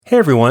Hey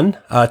everyone,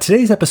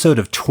 today's episode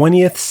of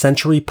 20th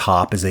Century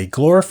Pop is a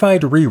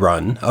glorified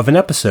rerun of an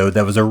episode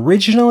that was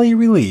originally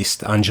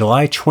released on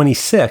July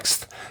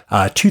 26th,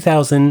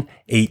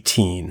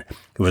 2018.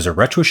 It was a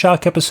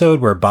RetroShock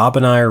episode where Bob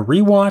and I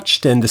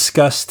rewatched and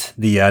discussed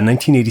the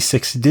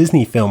 1986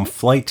 Disney film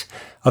Flight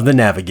of the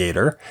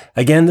Navigator.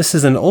 Again, this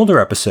is an older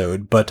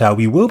episode, but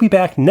we will be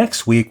back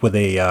next week with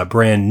a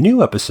brand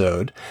new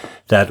episode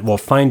that will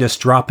find us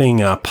dropping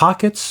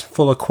pockets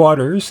full of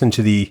quarters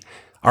into the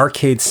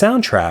arcade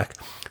soundtrack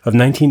of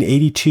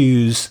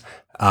 1982's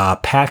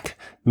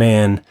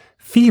Pac-Man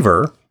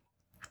Fever.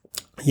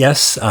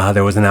 Yes,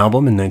 there was an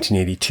album in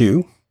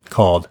 1982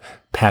 called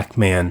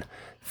Pac-Man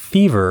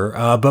Fever.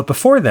 But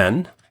before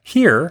then,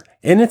 here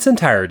in its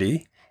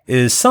entirety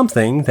is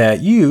something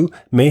that you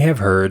may have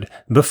heard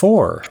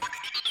before.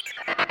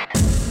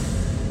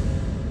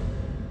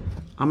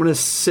 I'm going to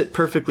sit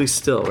perfectly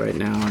still right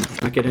now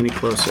and not get any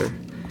closer.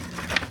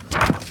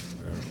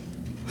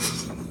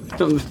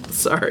 I'm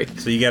sorry.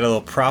 So you got a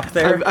little prop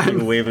there?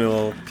 You're waving a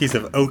little piece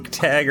of oak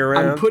tag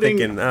around,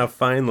 thinking, oh,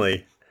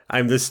 finally.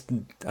 I'm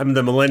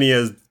the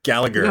Millennia's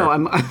Gallagher. No,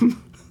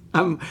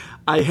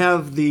 I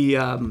have the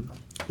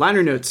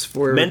liner notes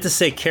for... Meant to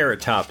say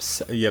Carrot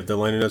Tops. You have the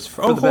liner notes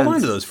for hold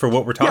on to those for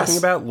what we're talking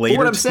about later.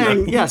 But what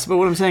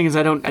I'm saying is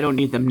I don't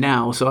need them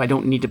now, so I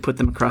don't need to put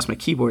them across my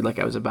keyboard like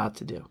I was about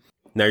to do.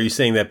 Now, are you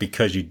saying that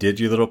because you did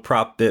your little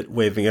prop bit,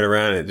 waving it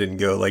around, and it didn't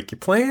go like you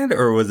planned,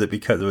 or was it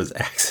because it was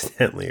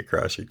accidentally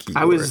across your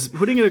keyboard? I was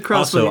putting it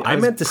across. Also, I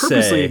meant to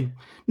say...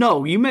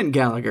 No, you meant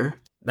Gallagher.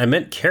 I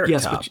meant Carrot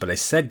Top, but I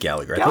said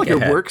Gallagher.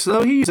 Gallagher works,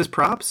 though. He uses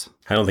props.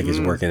 I don't think he's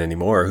working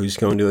anymore. Who's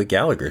going to a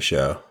Gallagher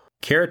show?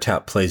 Carrot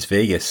Top plays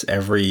Vegas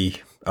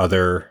every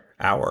other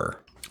hour.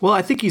 Well,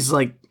 I think he's,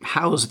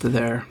 housed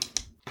there.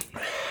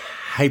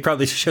 He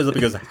probably shows up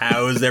and goes,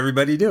 how's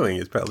everybody doing?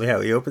 Is probably how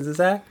he opens his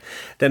act.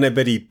 Then I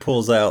bet he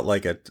pulls out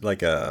like a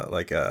God,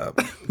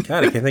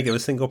 I can't think of a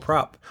single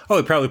prop. Oh,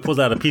 he probably pulls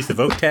out a piece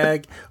of oak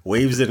tag,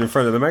 waves it in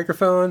front of the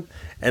microphone,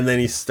 and then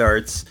he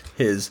starts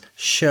his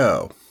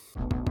show.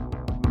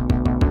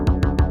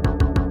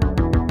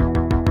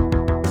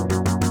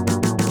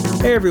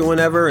 Hey everyone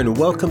ever, and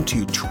welcome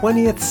to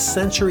 20th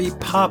Century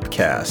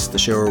Popcast, the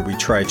show where we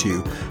try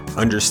to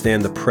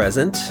understand the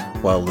present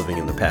while living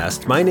in the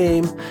past. My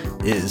name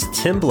is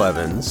Tim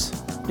Blevins.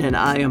 And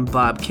I am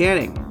Bob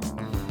Canning.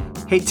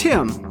 Hey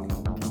Tim.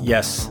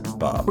 Yes,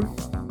 Bob.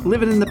 We're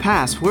living in the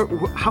past.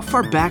 How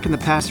far back in the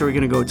past are we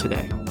going to go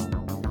today?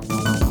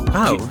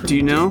 Wow. Do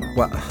you know?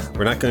 Well,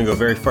 we're not going to go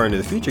very far into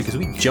the future because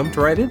we jumped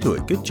right into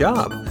it. Good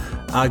job.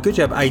 Good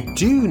job. I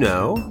do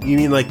know. You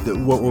mean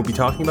what we'll be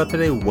talking about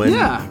today?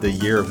 The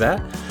year of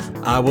that?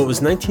 Well, it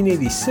was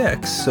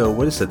 1986. So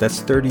what is it?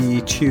 That's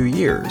 32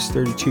 years.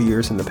 32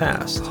 years in the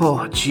past.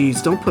 Oh,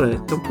 geez. Don't put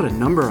a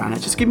number on it.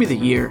 Just give me the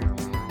year.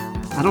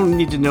 I don't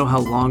need to know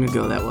how long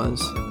ago that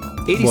was.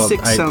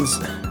 86 sounds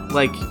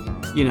like,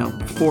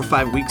 4 or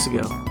 5 weeks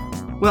ago.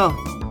 Well,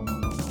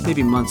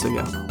 maybe months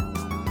ago.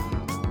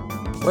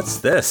 What's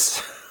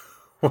this?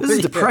 This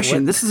is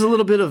depression. This is a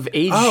little bit of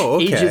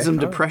ageism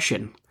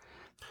depression.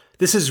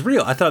 This is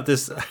real. I thought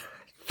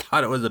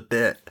it was a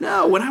bit.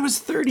 No, when I was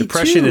 32.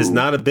 Depression is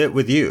not a bit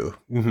with you.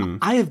 Mm-hmm.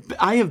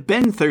 I have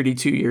been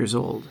 32 years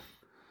old.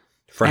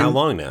 For how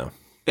long now?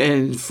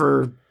 And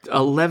for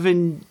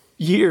 11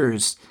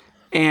 years.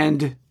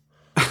 And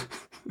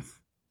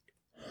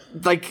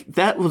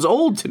that was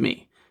old to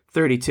me,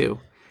 32.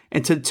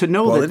 And to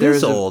know that there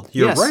is old.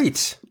 You're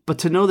right. But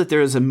to know that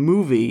there is a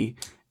movie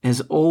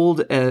as old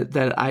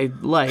that I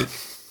like,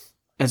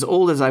 as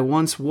old as I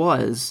once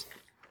was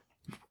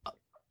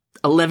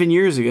 11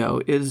 years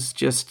ago is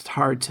just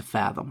hard to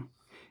fathom,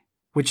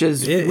 which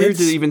is weird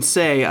to even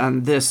say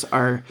on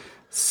our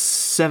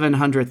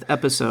 700th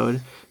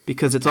episode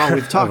because it's all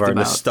we've talked about.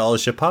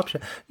 Nostalgia pop show.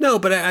 No,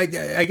 but I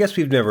guess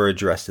we've never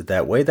addressed it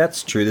that way.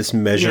 That's true. This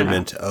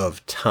measurement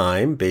of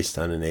time based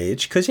on an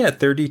age. Because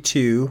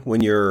 32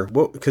 when you're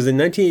because in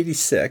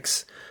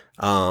 1986.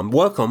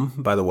 Welcome,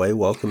 by the way,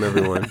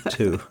 everyone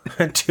to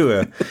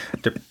a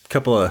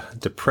couple of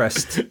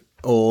depressed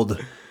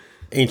old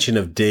Ancient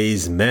of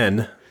Days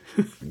men.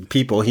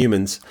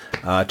 Humans,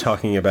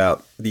 talking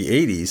about the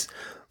 80s.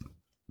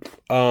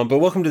 But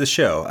welcome to the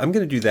show. I'm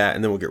going to do that,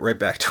 and then we'll get right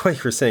back to what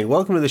you were saying.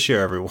 Welcome to the show,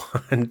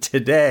 everyone.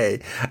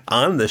 Today,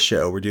 on the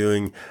show, we're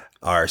doing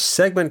our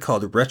segment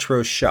called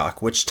Retro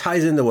Shock, which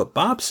ties into what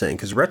Bob's saying,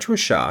 because Retro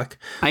Shock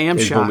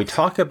is shocked. When we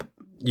talk about...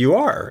 You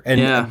are,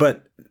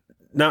 but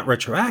not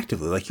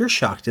retroactively. You're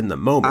shocked in the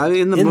moment. I'm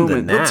in the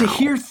moment. But to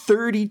hear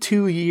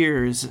 32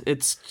 years,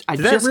 Did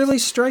that really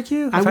strike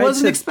you? I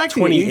wasn't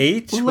expecting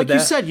 28. Well, you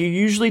said, you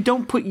usually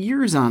don't put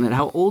years on it,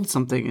 how old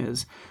something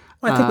is.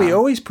 Well, I think we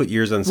always put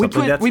years on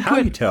something. That's how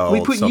you tell. We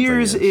put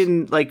years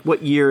in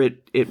what year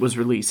it was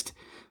released.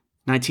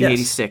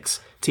 1986.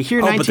 Yes. To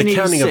hear 1986. But the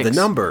counting of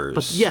the numbers.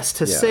 But yes,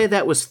 to say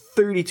that was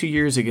 32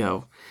 years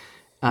ago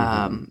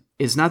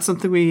is not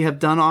something we have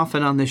done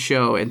often on this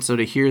show. And so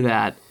to hear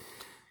that,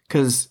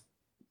 because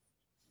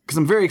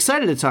I'm very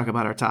excited to talk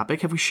about our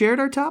topic. Have we shared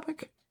our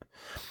topic?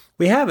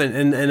 We haven't,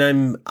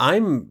 and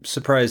I'm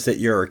surprised that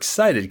you're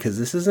excited because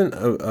this isn't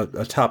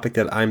a topic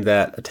that I'm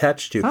that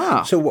attached to.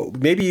 Ah. So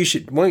maybe you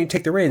should. Why don't you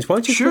take the reins? Why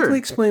don't you quickly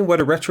explain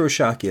what a retro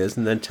shock is,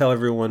 and then tell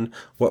everyone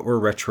what we're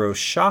retro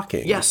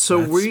shocking? Yes,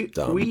 so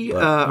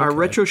our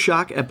retro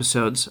shock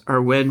episodes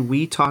are when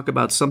we talk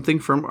about something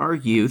from our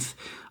youth,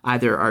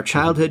 either our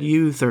childhood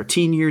youth, or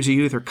teen years of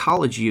youth, or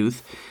college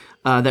youth,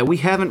 that we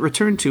haven't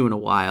returned to in a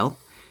while,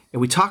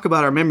 and we talk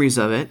about our memories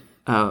of it,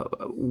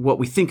 what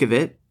we think of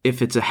it.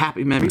 If it's a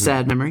happy memory,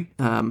 sad memory,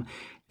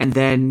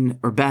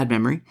 or bad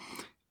memory,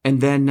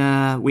 and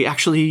then we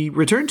actually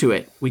return to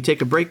it. We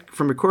take a break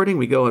from recording,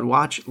 we go and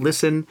watch,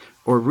 listen,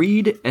 or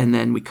read, and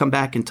then we come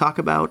back and talk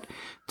about,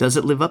 does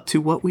it live up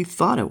to what we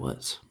thought it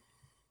was?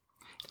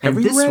 Have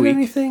we read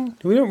anything?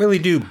 We don't really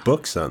do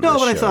books on this show. No,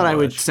 but I thought I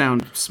would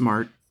sound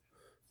smart.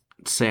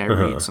 Say I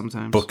read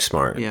sometimes. Book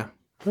smart. Yeah.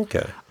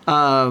 Okay.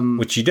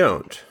 Which you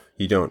don't.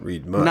 You don't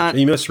read much.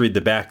 You must read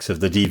the backs of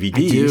the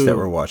DVDs that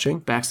we're watching.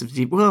 Backs of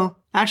DVDs. Well,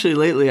 actually,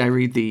 lately I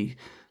read the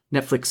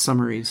Netflix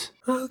summaries.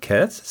 Okay,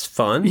 that's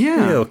fun.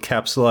 Yeah. You know,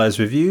 capsulized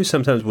review,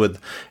 sometimes with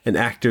an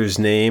actor's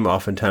name,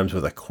 oftentimes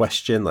with a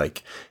question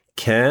like,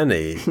 can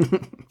a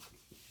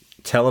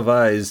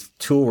televised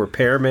tool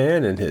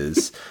repairman and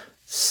his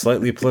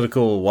slightly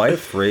political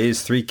wife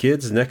raise 3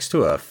 kids next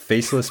to a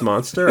faceless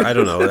monster? I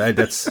don't know.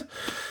 That's...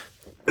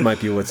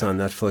 might be what's on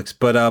Netflix,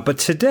 but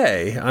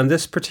today on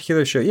this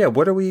particular show,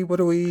 what are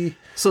we?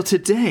 So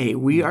today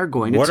we are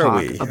going to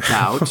talk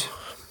about.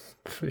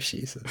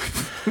 Jesus.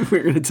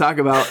 We're going to talk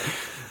about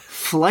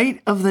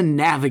Flight of the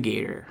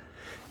Navigator.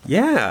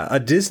 Yeah, a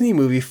Disney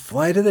movie,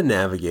 Flight of the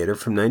Navigator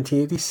from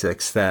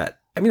 1986. That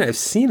I've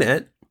seen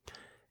it.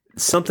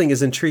 Something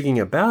is intriguing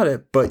about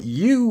it, but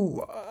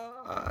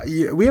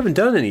we haven't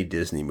done any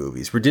Disney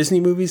movies. Were Disney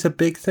movies a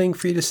big thing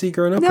for you to see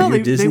growing up? No, were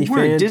you a Disney they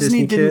weren't. fan,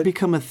 Disney didn't kid?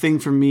 become a thing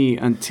for me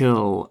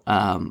until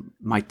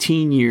my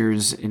teen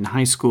years in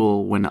high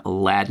school when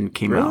Aladdin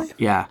came out.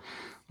 Yeah.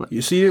 So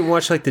you didn't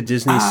watch like the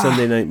Disney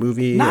Sunday night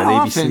movie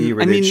on ABC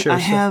where they'd show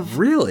stuff?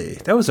 Really?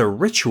 That was a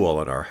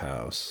ritual in our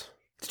house.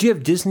 Did you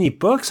have Disney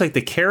books, like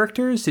the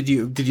characters? Did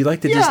you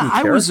like the Disney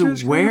characters? I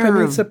was aware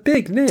of it's a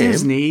big name.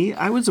 Disney.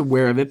 I was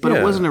aware of it, but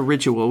it wasn't a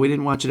ritual. We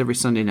didn't watch it every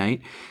Sunday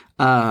night.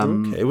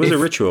 It was a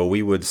ritual.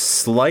 We would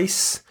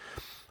slice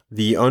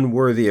the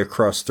unworthy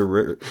across the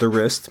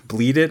wrist,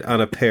 bleed it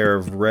on a pair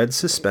of red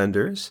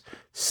suspenders,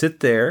 sit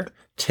there,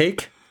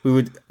 we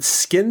would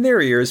skin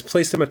their ears,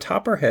 place them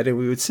atop our head, and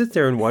we would sit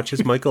there and watch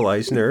as Michael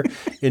Eisner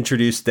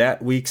introduced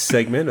that week's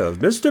segment of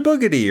Mr.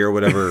 Boogedy or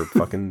whatever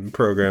fucking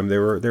program they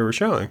were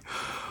showing.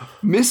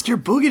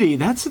 Mr. Boogedy,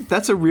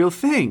 that's a real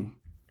thing.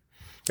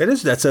 It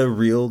is. That's a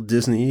real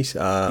Disney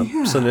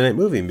Sunday night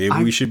movie.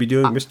 Maybe we should be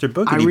doing Mr.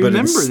 Boogedy, but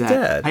instead...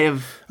 that. I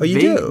have you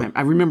do?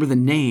 I remember the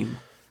name.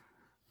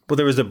 Well,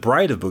 there was a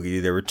Bride of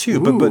Boogedy. There were 2,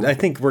 but I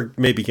think we're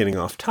maybe getting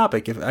off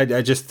topic.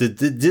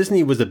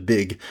 Disney was a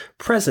big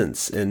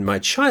presence in my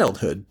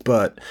childhood,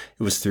 but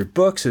it was through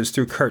books, it was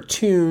through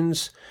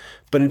cartoons.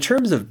 But in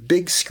terms of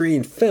big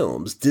screen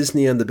films,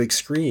 Disney on the big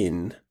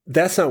screen,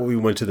 that's not what we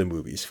went to the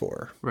movies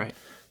for. Right.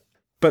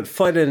 But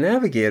Flight of the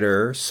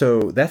Navigator,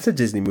 so that's a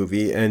Disney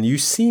movie, and you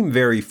seem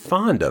very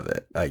fond of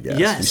it, I guess.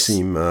 Yes. You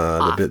seem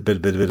a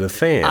bit of a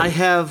fan. I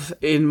have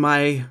in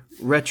my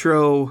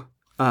retro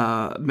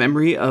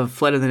memory of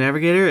Flight of the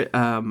Navigator,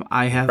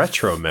 I have...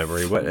 Retro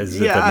memory? What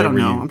is it? Yeah, I don't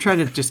know. I'm trying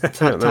to just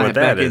tie it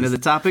back into the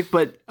topic,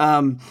 but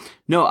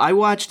no,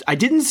 I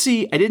didn't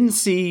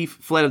see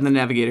Flight of the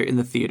Navigator in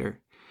the theater.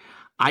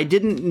 I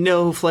didn't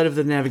know Flight of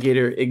the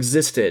Navigator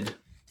existed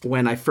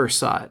when I first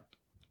saw it.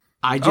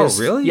 Oh,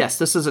 really? Yes,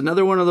 this is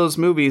another one of those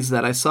movies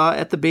that I saw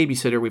at the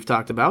babysitter we've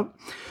talked about,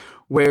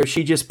 where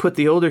she just put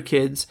the older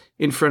kids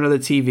in front of the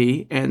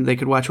TV and they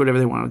could watch whatever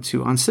they wanted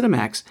to on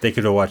Cinemax. They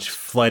could watch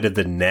Flight of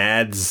the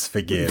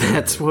Navigator.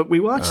 That's what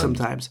we watch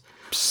sometimes.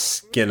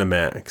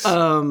 Skinemax.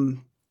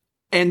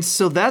 And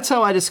so that's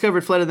how I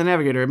discovered Flight of the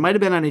Navigator. It might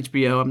have been on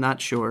HBO. I'm not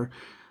sure.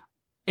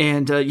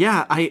 And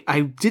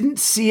I didn't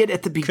see it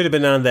at the beginning. Could have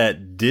been on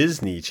that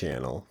Disney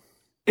Channel.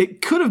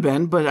 It could have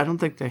been, but I don't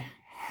think they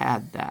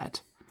had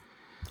that.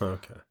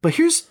 Okay. But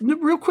here's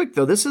real quick,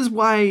 though. This is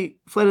why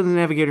Flight of the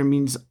Navigator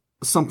means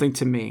something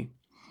to me.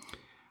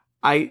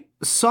 I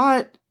saw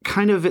it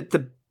kind of at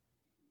the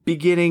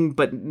beginning,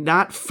 but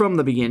not from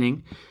the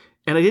beginning.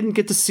 And I didn't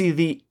get to see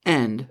the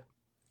end.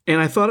 And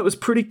I thought it was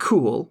pretty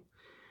cool.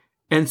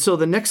 And so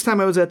the next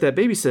time I was at that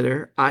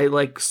babysitter,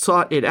 I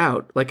sought it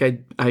out.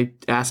 I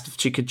asked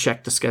if she could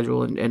check the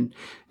schedule and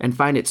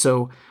find it.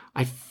 So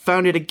I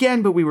found it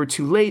again, but we were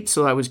too late.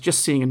 So I was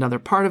just seeing another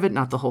part of it,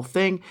 not the whole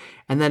thing.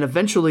 And then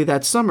eventually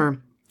that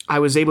summer, I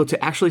was able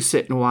to actually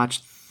sit and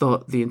watch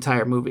the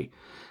entire movie.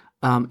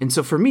 And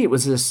so for me, it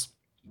was this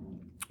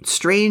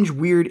strange,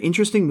 weird,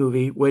 interesting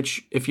movie,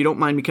 which, if you don't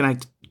mind me, can I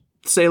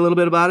say a little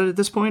bit about it at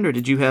this point, or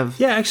did you have...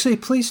 Yeah, actually,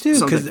 please do,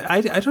 because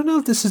I don't know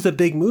if this is a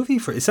big movie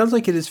for... It sounds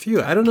like it is for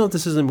you. I don't know if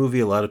this is a movie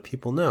a lot of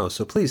people know,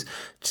 so please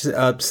say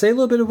a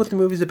little bit of what the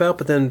movie's about,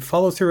 but then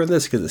follow through on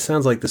this, because it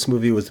sounds like this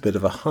movie was a bit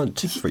of a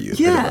hunt for you.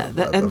 Yeah,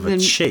 a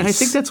chase. and I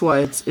think that's why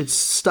it's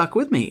stuck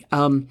with me.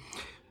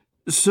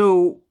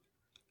 So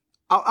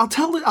I'll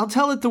tell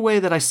it the way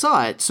that I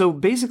saw it. So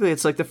basically,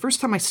 it's like the first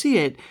time I see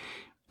it,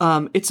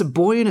 it's a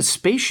boy in a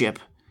spaceship,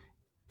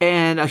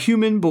 and a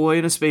human boy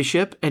in a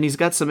spaceship, and he's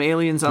got some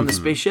aliens on the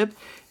spaceship,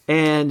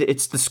 and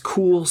it's this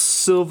cool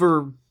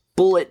silver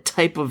bullet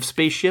type of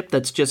spaceship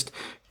that's just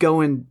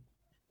going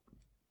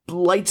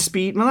light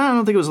speed. Well, I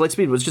don't think it was light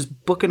speed. It was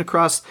just booking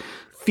across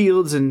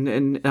fields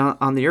and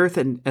on the earth,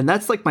 and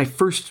that's like my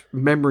first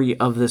memory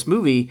of this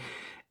movie,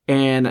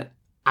 and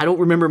I don't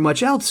remember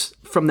much else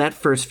from that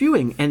first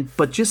viewing,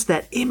 but just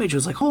that image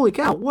was like, holy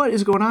cow, what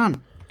is going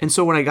on? And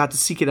so when I got to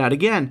seek it out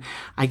again,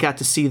 I got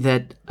to see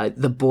that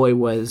the boy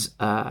was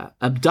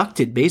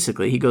abducted,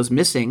 basically. He goes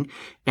missing,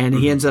 and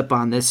he ends up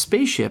on this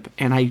spaceship,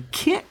 and I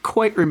can't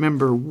quite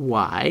remember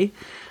why.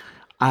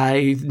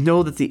 I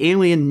know that the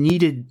alien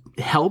needed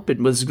help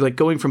and was like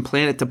going from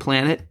planet to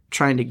planet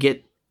trying to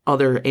get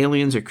other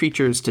aliens or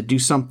creatures to do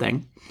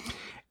something.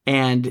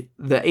 And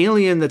the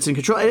alien that's in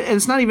control, and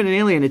it's not even an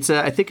alien,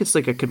 I think it's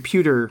like a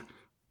computer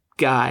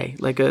guy,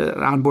 like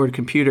an onboard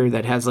computer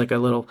that has like a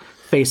little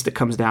face that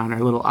comes down or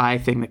a little eye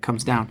thing that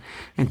comes down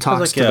and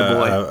talks to the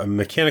boy. A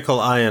mechanical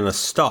eye on a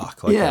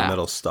stalk, like a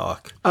metal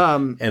stalk.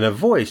 And a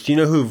voice. You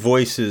know who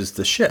voices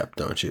the ship,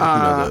 don't you?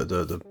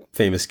 The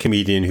famous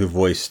comedian who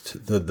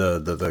voiced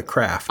the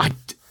craft.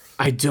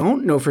 I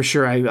don't know for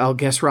sure. I'll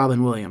guess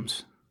Robin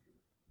Williams.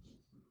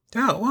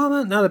 Oh,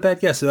 well, not a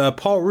bad guess.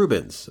 Paul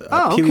Rubens,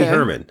 Pee Wee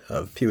Herman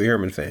of Pee Wee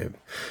Herman fame,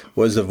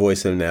 was the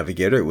voice of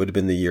Navigator. It would have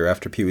been the year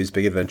after Pee Wee's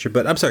Big Adventure.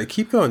 But I'm sorry,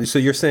 keep going. So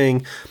you're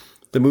saying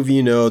the movie,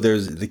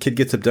 the kid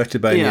gets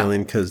abducted by an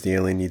alien because the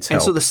alien needs help.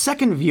 And so the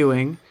second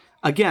viewing,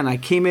 again, I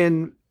came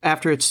in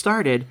after it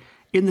started.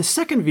 In the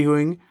second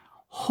viewing,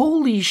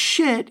 holy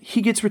shit,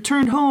 he gets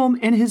returned home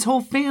and his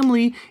whole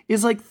family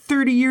is like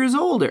 30 years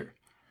older.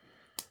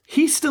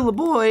 He's still a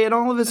boy, and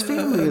all of his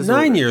family is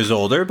 9 years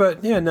older,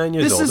 but 9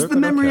 years older. This is the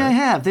memory I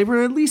have. They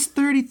were at least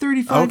 30,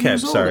 35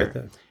 years older. Okay,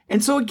 sorry.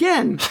 And so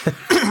again,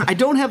 I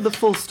don't have the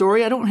full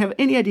story. I don't have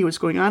any idea what's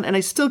going on, and I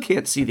still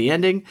can't see the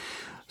ending.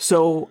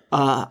 So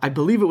I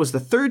believe it was the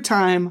third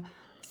time's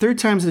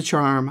the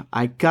charm.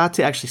 I got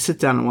to actually sit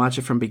down and watch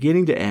it from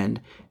beginning to end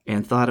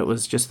and thought it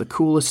was just the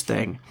coolest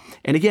thing.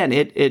 And again,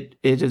 it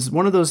is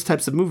one of those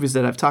types of movies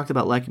that I've talked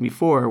about liking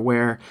before,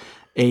 where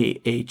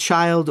a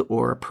child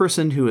or a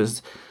person who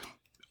is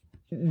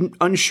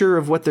unsure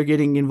of what they're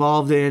getting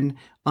involved in,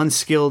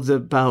 unskilled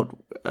about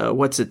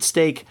what's at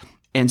stake,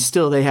 and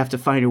still they have to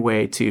find a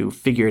way to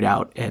figure it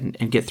out and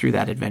get through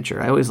that adventure.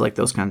 I always like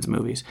those kinds of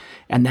movies.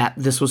 And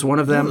this was one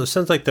of them. Well, it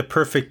sounds like the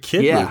perfect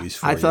kid movies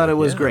for you. I thought it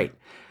was great.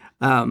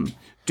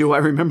 Do I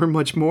remember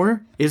much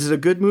more? Is it a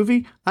good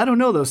movie? I don't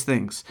know those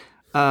things.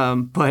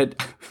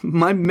 But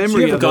my memory of it... So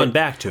you haven't gone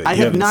back to it. I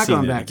have not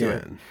gone back to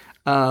it.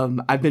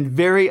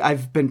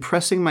 I've been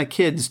pressing my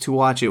kids to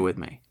watch it with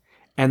me,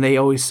 and they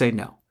always say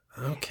no.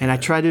 Okay. And I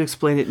try to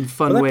explain it in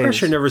fun ways. That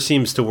pressure never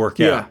seems to work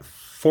out.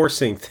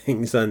 Forcing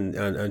things on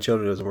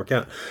children doesn't work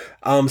out.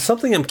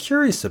 Something I'm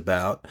curious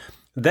about,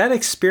 that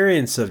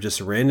experience of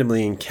just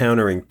randomly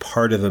encountering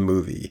part of a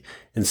movie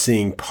and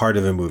seeing part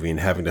of a movie and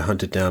having to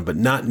hunt it down, but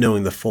not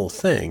knowing the full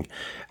thing.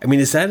 I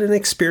mean, is that an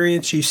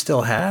experience you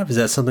still have? Is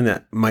that something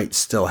that might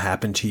still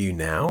happen to you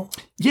now?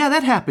 Yeah,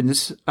 that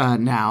happens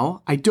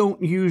now. I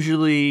don't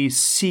usually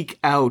seek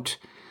out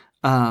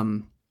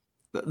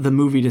the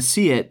movie to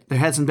see it. There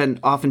hasn't been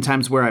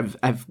oftentimes where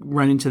I've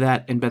run into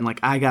that and been like,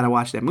 I gotta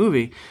watch that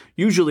movie.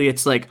 Usually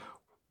it's like,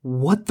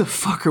 what the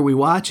fuck are we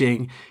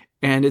watching?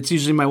 And it's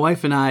usually my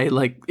wife and I,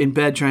 like, in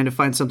bed trying to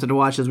find something to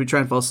watch as we try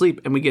and fall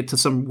asleep, and we get to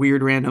some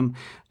weird random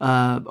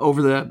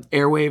over the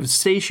airwaves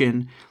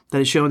station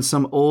that is showing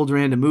some old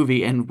random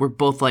movie, and we're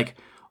both like,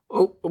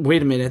 oh,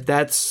 wait a minute,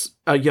 that's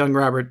a young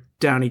Robert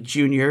Downey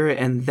Jr.,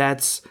 and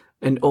that's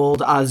an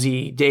old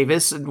Ozzie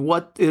Davis, and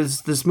what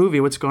is this movie?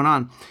 What's going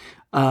on?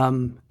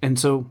 And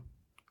so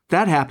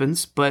that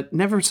happens, but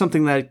never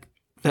something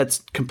that's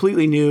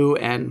completely new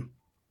and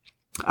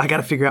I got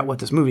to figure out what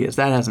this movie is.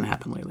 That hasn't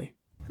happened lately.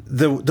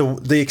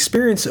 The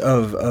experience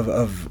of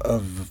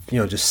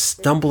just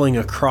stumbling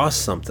across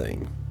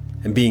something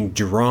and being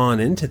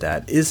drawn into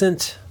that is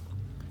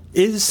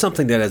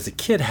something that as a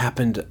kid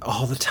happened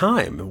all the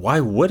time. Why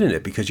wouldn't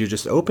it? Because you're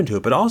just open to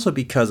it, but also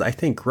because I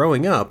think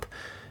growing up,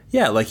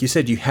 yeah, like you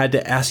said, you had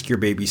to ask your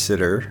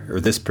babysitter, or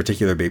this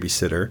particular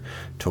babysitter,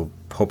 to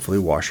hopefully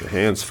wash your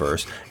hands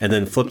first, and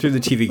then flip through the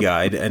TV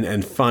guide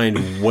and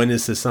find, when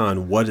is this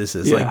on? What is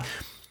this? Yeah. Like,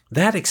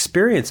 that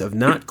experience of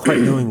not quite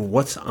knowing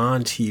what's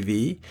on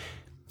TV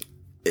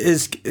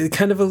it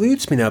kind of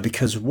eludes me now,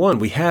 because 1,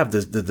 we have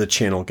the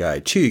channel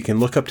guide. 2, you can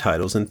look up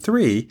titles. And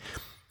 3,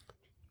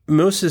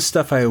 most of the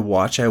stuff I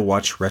watch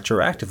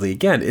retroactively.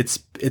 Again,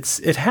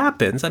 it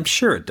happens. I'm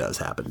sure it does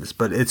happen,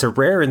 but it's a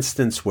rare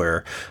instance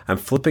where I'm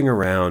flipping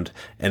around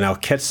and I'll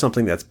catch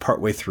something that's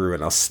partway through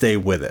and I'll stay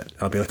with it.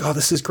 I'll be like, oh,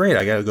 this is great.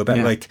 I got to go back.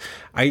 Yeah. Like,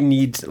 I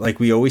need, like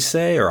we always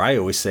say, or I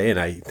always say, and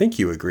I think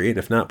you agree, and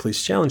if not,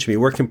 please challenge me.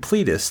 We're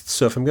completists.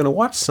 So if I'm going to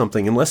watch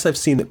something, unless I've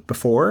seen it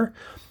before,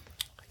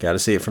 I got to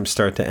see it from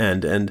start to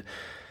end. And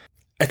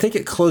I think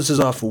it closes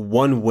off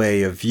one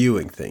way of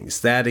viewing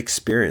things. That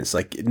experience,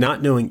 like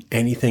not knowing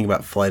anything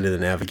about Flight of the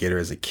Navigator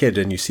as a kid,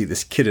 and you see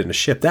this kid in a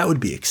ship, that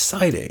would be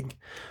exciting.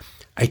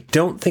 I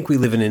don't think we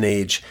live in an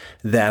age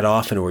that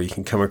often where you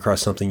can come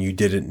across something you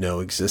didn't know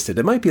existed.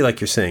 It might be like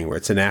you're saying, where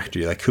it's an actor.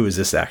 You're like, who is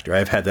this actor?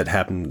 I've had that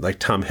happen. Like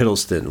Tom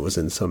Hiddleston was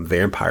in some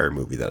vampire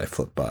movie that I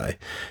flipped by,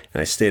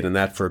 and I stayed in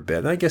that for a bit.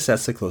 And I guess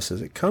that's the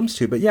closest it comes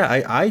to. But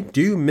yeah, I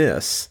do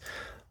miss,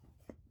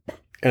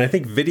 and I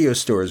think video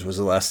stores was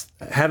the last,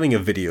 having a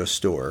video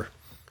store,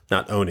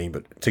 not owning,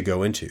 but to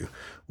go into,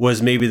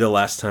 was maybe the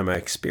last time I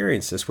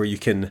experienced this, where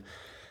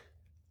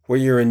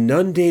you're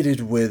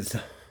inundated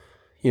with,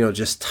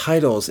 just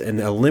titles and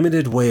a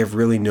limited way of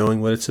really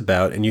knowing what it's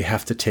about, and you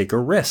have to take a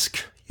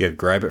risk. You have to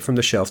grab it from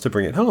the shelf to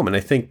bring it home. And I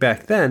think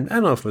back then, I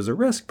don't know if it was a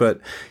risk,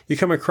 but you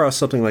come across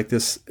something like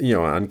this,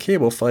 on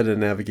cable, Flight of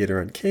the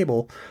Navigator on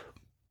cable,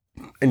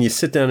 and you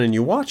sit down and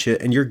you watch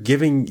it, and you're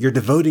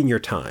devoting your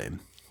time.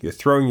 You're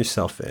throwing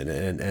yourself in,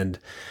 and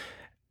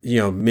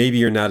maybe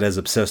you're not as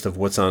obsessed of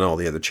what's on all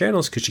the other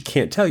channels because you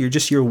can't tell.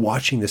 You're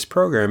watching this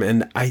program,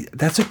 and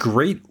that's a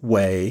great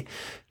way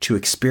to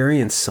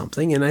experience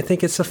something, and I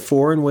think it's a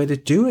foreign way to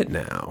do it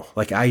now.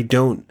 Like, I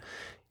don't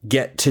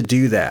get to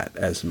do that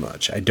as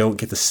much. I don't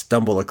get to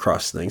stumble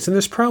across things, and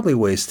there's probably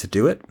ways to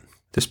do it.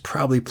 There's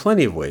probably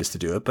plenty of ways to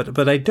do it,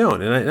 but I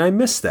don't, and I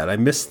miss that. I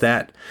miss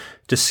that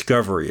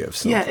discovery of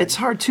something. Yeah, it's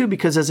hard too,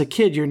 because as a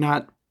kid, you're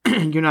not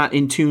you're not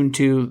in tune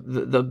to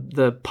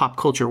the pop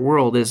culture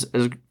world as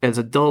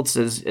adults,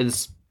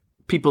 as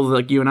people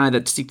like you and I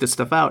that seek this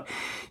stuff out.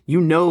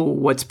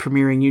 What's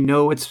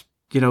premiering, what's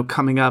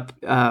coming up.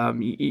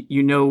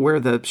 Where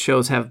the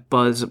shows have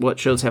buzz, what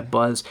shows have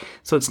buzz.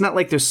 So it's not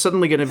like there's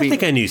suddenly going to be. I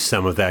think I knew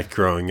some of that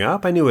growing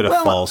up. I knew what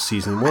a fall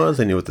season was.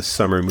 I knew what the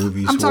summer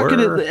movies were. I'm talking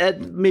at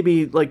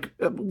maybe like,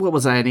 what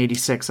was I in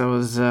 '86? I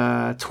was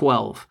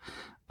 12.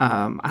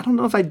 I don't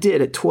know if I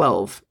did at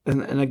 12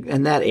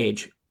 and that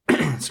age.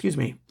 Excuse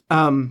me.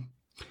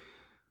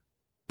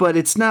 But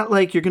it's not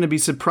like you're going to be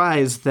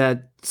surprised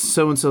that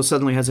so-and-so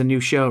suddenly has a new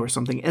show or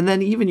something. And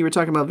then even you were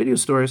talking about video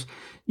stores,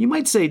 you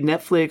might say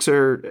Netflix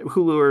or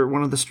Hulu or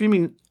one of the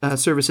streaming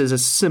services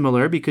is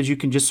similar because you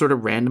can just sort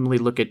of randomly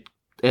look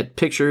at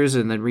pictures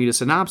and then read a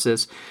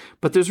synopsis.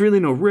 But there's really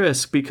no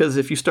risk, because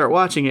if you start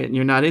watching it and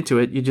you're not into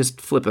it, you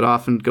just flip it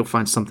off and go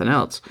find something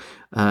else.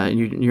 And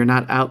you're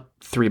not out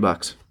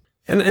 $3.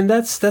 And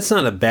that's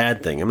not a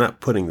bad thing. I'm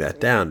not putting that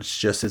down.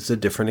 It's a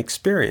different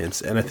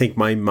experience. And I think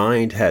my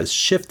mind has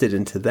shifted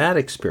into that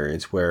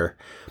experience where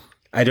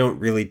I don't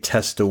really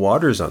test the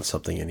waters on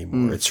something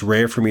anymore. It's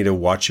rare for me to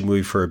watch a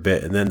movie for a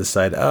bit and then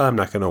decide, I'm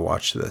not going to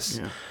watch this.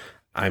 Yeah.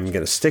 I'm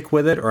going to stick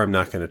with it, or I'm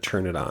not going to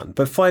turn it on.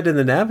 But Flight of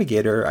the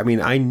Navigator,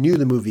 I knew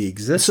the movie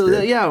existed.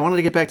 So, I wanted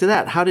to get back to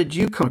that. How did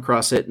you come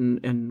across it,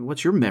 and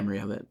what's your memory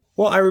of it?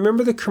 Well, I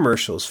remember the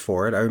commercials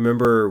for it. I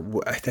remember,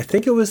 I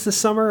think it was the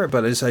summer,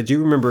 but I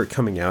do remember it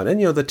coming out.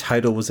 And, the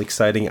title was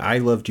exciting. I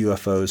loved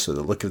UFOs, so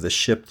the look of the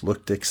ship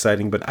looked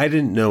exciting, but I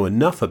didn't know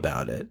enough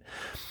about it.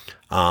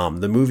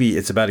 The movie,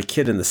 it's about a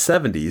kid in the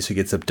 70s who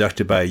gets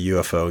abducted by a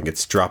UFO and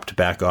gets dropped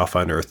back off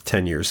on Earth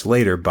 10 years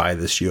later by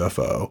this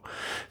UFO.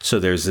 So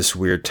there's this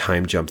weird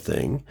time jump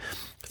thing.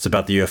 It's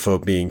about the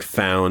UFO being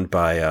found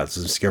by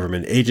this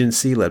government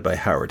agency led by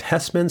Howard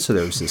Hessman. So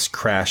there was this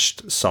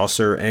crashed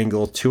saucer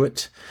angle to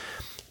it.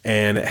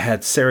 And it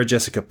had Sarah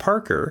Jessica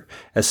Parker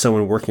as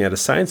someone working at a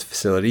science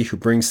facility who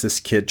brings this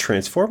kid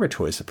Transformer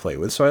toys to play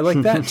with. So I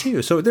like that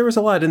too. So there was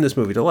a lot in this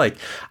movie to like.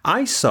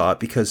 I saw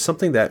it because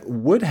something that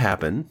would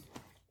happen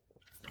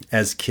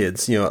as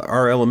kids,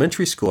 our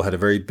elementary school had a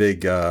very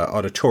big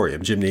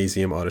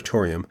gymnasium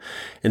auditorium.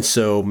 And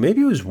so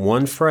maybe it was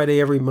one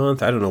Friday every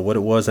month. I don't know what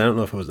it was. I don't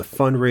know if it was a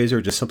fundraiser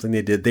or just something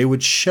they did. They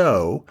would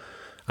show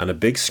on a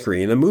big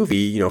screen a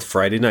movie,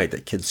 Friday night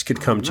that kids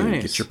could come to.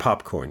 You get your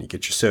popcorn, you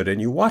get your soda,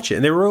 and you watch it.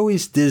 And they were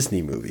always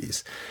Disney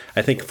movies.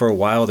 I think for a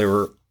while they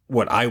were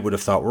what I would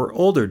have thought were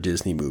older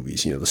Disney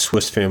movies, the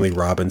Swiss Family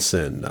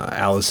Robinson,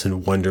 Alice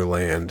in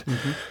Wonderland.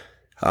 Mm-hmm.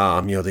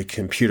 The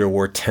computer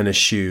wore tennis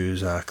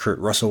shoes, Kurt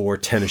Russell wore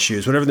tennis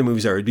shoes, whatever the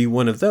movies are, it'd be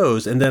one of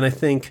those. And then I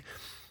think,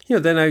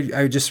 then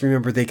I just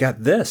remember they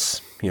got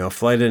this,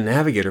 Flight of the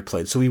Navigator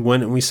played. So we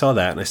went and we saw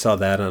that, and I saw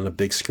that on a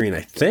big screen.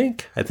 I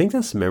think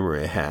that's the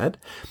memory I had.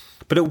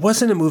 But it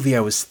wasn't a movie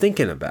I was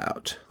thinking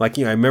about. Like,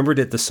 I remembered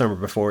it the summer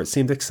before. It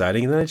seemed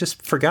exciting, and then I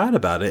just forgot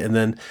about it. And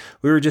then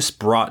we were just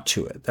brought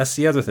to it. That's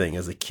the other thing.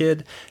 As a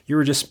kid, you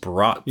were just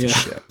brought to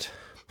shit.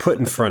 Put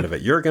in front of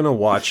it. You're going to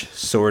watch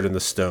Sword in the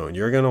Stone.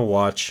 You're going to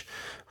watch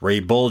Ray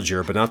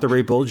Bolger, but not the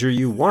Ray Bolger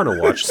you want to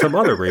watch, some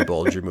other Ray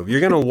Bolger movie. You're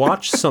going to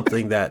watch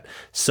something that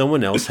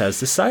someone else has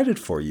decided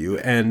for you.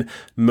 And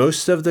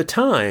most of the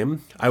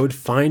time, I would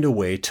find a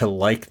way to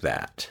like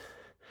that.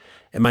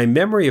 And my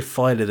memory of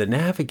Flight of the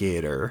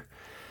Navigator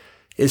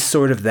is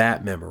sort of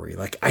that memory.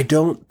 Like, I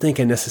don't think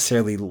I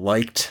necessarily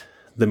liked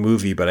the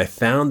movie, but I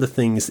found the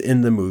things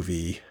in the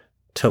movie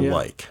to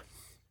like.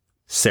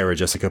 Sarah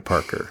Jessica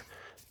Parker,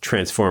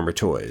 Transformer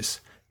toys,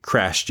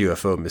 crashed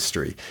UFO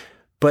mystery.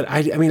 But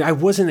I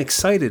wasn't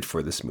excited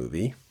for this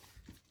movie.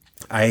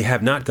 I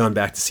have not gone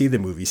back to see the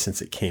movie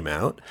since it came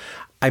out.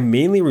 I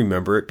mainly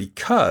remember it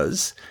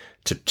because,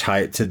 to tie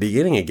it to the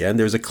beginning again,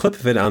 there's a clip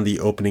of it on the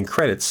opening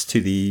credits to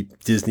the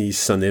Disney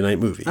Sunday night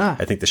movie.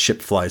 I think the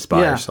ship flies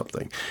by or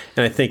something.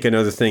 And I think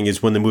another thing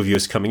is when the movie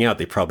was coming out,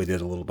 they probably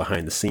did a little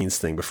behind the scenes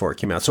thing before it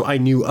came out. So I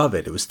knew of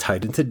it. It was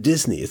tied into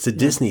Disney. It's a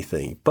Disney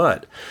thing.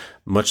 But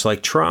much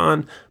like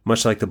Tron,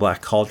 much like The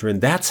Black Cauldron,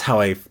 that's how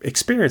I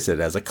experienced it,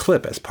 as a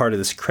clip, as part of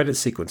this credit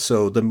sequence.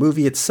 So the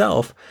movie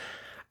itself,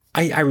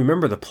 I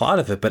remember the plot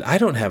of it, but I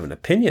don't have an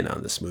opinion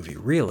on this movie,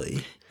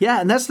 really. Yeah,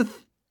 and that's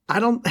I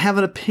don't have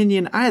an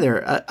opinion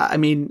either. I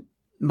mean,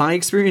 my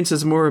experience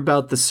is more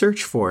about the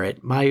search for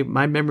it. My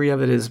memory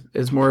of it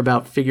is more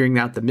about figuring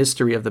out the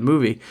mystery of the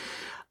movie.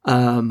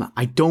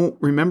 I don't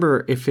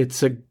remember if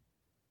it's a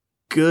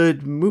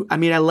good movie. I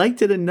mean, I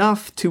liked it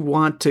enough to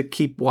want to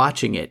keep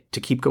watching it,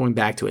 to keep going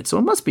back to it. So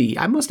I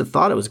must have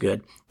thought it was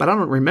good, but I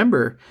don't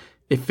remember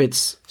if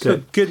it's good.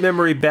 So good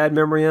memory, bad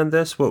memory on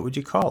this? What would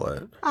you call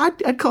it?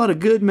 I'd call it a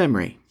good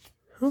memory.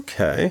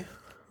 Okay.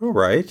 All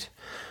right.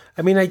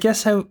 I mean, I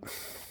guess I'm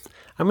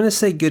going to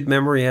say good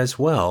memory as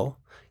well,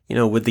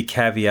 with the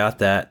caveat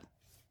that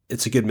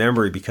it's a good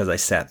memory because I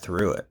sat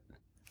through it.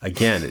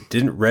 Again, it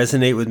didn't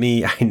resonate with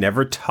me. I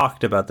never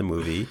talked about the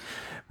movie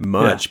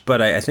much,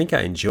 but I think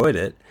I enjoyed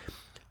it.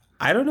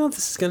 I don't know if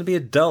this is going to be a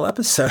dull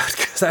episode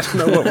because I don't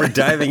know what we're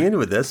diving in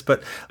with this,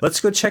 but let's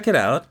go check it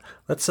out.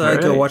 Let's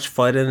go watch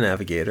Flight of the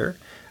Navigator.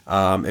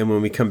 And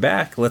when we come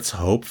back, let's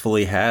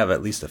hopefully have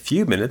at least a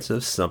few minutes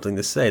of something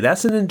to say.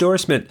 That's an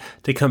endorsement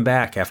to come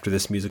back after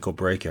this musical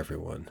break,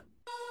 everyone.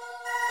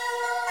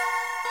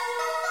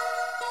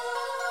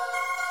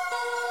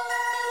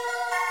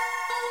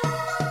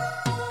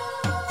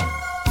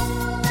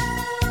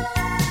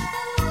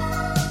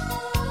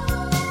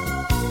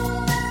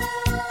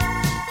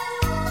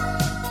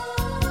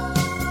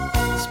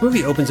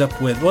 Movie opens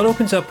up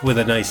with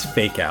a nice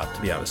fake out,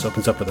 to be honest. It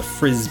opens up with a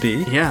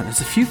frisbee. Yeah,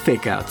 there's a few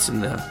fake outs in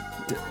the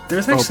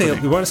there's actually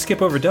we want to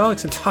skip over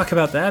dogs and talk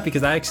about that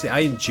because I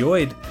actually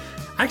enjoyed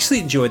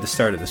the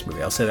start of this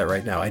movie. I'll say that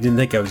right now. I didn't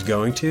think I was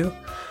going to.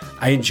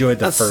 I enjoyed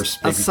the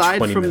first maybe 20 minutes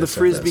aside from the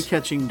frisbee of this.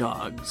 catching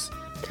dogs.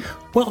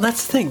 Well,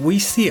 that's the thing. We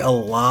see a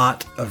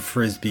lot of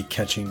frisbee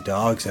catching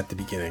dogs at the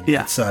beginning.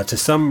 Yeah. It's to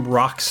some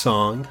rock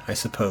song, I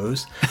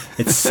suppose.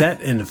 It's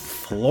set in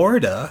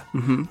Florida,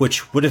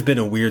 which would have been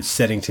a weird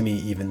setting to me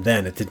even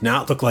then. It did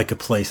not look like a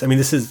place. I mean,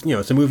 this is,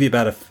 it's a movie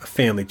about a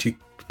family, two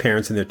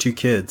parents and their two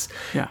kids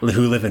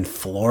who live in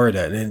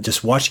Florida. And then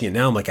just watching it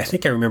now, I'm like, I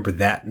think I remember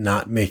that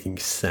not making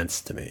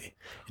sense to me.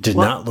 It did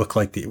not look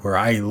like where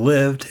I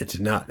lived. It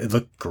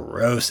looked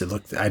gross.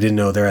 I didn't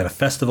know they're at a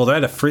festival. They're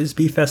at a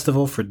frisbee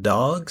festival for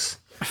dogs.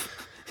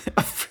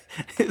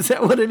 Is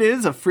that what it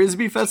is? A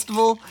frisbee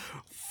festival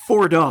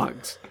for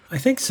dogs? I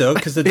think so,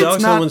 because the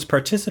dogs, no one's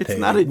participating.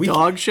 It's not a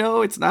dog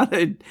show. It's not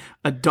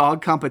a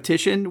dog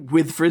competition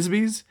with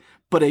frisbees,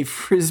 but a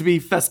frisbee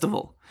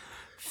festival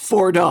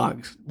for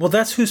dogs. Well,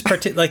 that's who's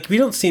we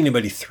don't see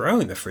anybody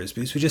throwing the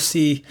frisbees. We just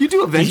see... You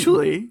do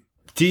eventually.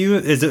 Do you?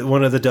 Is it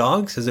one of the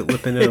dogs? Is it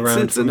whipping it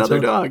around? It's another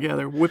dog. Yeah,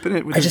 they're whipping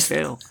it with their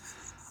tail.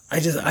 I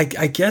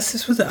guess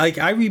this was.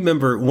 I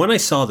remember when I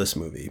saw this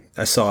movie.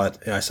 I saw it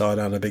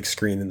on a big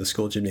screen in the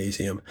school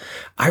gymnasium.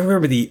 I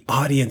remember the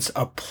audience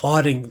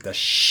applauding the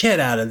shit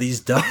out of these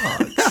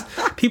dogs.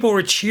 People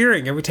were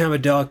cheering every time a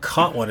dog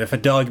caught one. If a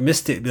dog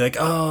missed it, it'd be like,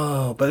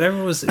 oh. But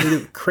everyone was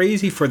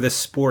crazy for this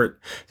sport,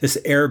 this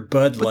Air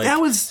Bud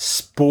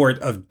sport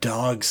of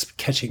dogs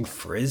catching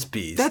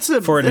frisbees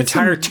for an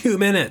entire 2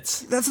 minutes.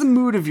 That's the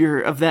mood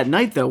of that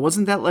night, though.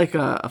 Wasn't that like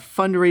a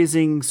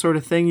fundraising sort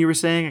of thing you were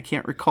saying? I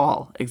can't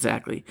recall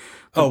exactly.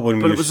 When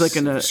we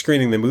were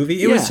screening the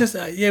movie, it was just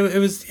it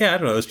was I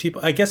don't know. It was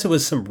people. I guess it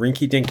was some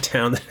rinky-dink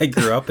town that I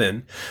grew up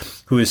in,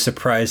 who was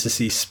surprised to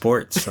see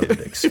sports on the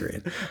big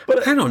screen.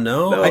 But I don't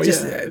know. No,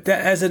 that,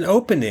 as an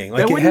opening,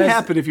 that wouldn't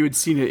happen if you had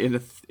seen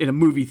it in a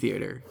movie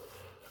theater.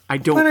 I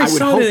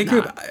would hope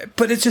not.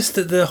 But it's just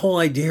the whole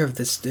idea of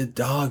this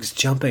dogs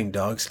jumping,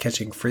 dogs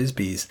catching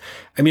frisbees.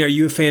 I mean, are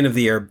you a fan of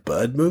the Air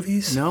Bud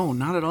movies? No,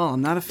 not at all.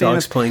 I'm not a fan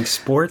dogs playing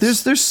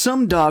sports. There's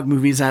some dog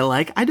movies I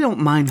like. I don't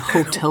mind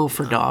Hotel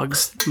for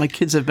Dogs. My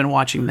kids have been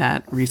watching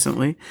that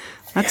recently.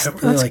 That's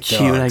like cute,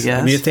 dogs. I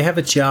guess. I mean, if they have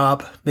a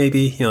job,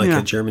 maybe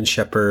a German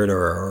Shepherd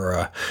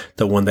or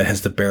the one that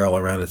has the barrel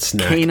around its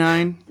neck.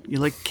 Canine. You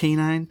like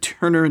Canine?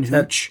 Turner and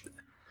Hooch.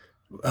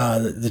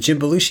 The Jim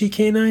Belushi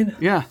Canine?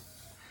 Yeah.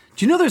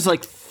 Do you know there's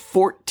like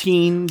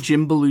 14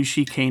 Jim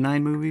Belushi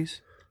canine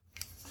movies?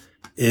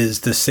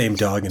 Is the same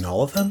dog in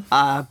all of them?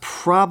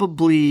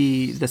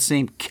 Probably the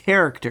same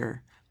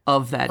character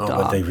of that dog.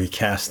 But they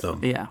recast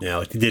them. Yeah. Yeah,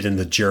 like they did in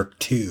The Jerk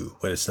 2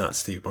 when it's not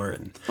Steve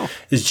Martin. Oh.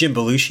 Is Jim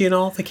Belushi in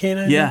all of the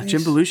canine movies? Yeah,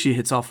 Jim Belushi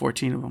hits all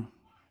 14 of them.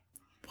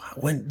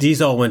 When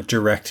these all went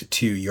direct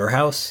to your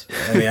house?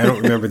 I mean, I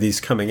don't remember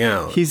these coming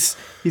out. He's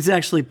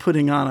actually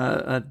putting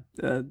on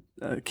a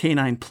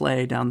canine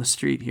play down the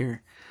street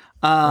here.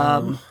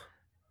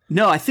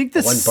 No, I think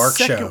the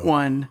second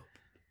one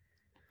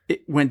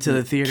it went to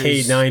the theaters.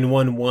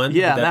 K911?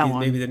 Yeah, Would that be one.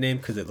 maybe the name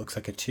because it looks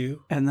like a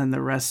 2? And then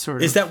the rest sort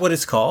of... Is that what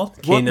it's called?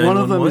 K911? One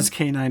of them is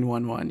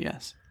K911,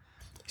 yes.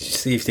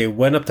 See, if they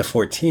went up to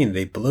 14,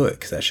 they blew it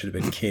because that should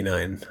have been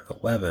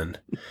K911.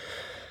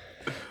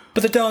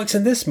 But the dogs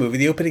in this movie,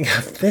 the opening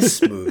of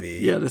this movie...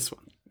 Yeah, this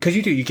one. Because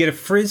you get a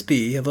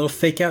Frisbee, a little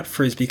fake-out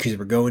Frisbee, because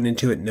we're going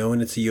into it knowing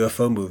it's a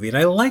UFO movie. And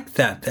I like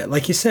that.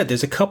 Like you said,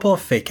 there's a couple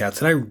of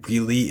fake-outs, and I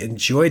really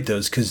enjoyed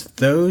those, because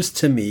those,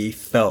 to me,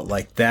 felt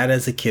like that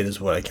as a kid is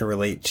what I can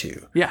relate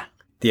to. Yeah.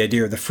 The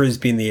idea of the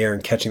Frisbee in the air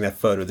and catching that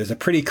photo. There's a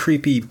pretty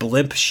creepy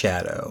blimp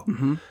shadow.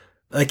 Mm-hmm.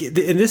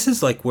 And this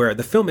is like where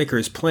the filmmaker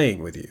is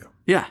playing with you.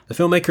 Yeah. The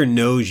filmmaker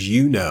knows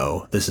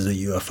this is a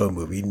UFO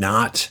movie,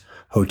 not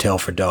Hotel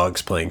for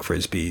Dogs playing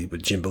Frisbee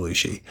with Jim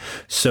Belushi.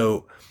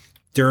 So...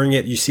 during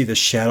it, you see the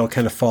shadow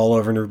kind of fall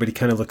over and everybody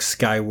kind of looks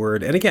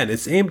skyward. And again,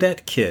 it's aimed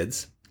at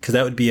kids because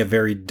that would be a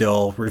very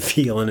dull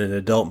reveal in an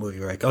adult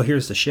movie. Like, oh,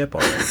 here's the ship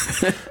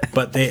already.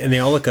 But they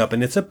all look up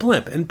and it's a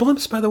blimp. And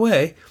blimps, by the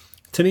way,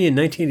 to me in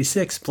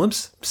 1986,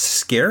 blimps,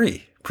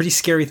 scary. Pretty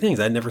scary things.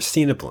 I'd never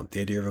seen a blimp.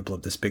 The idea of a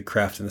blimp, this big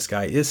craft in the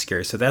sky, is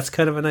scary. So that's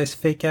kind of a nice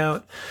fake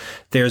out.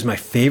 There's my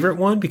favorite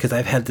one because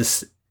I've had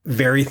this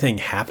very thing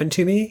happen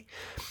to me.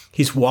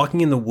 He's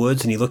walking in the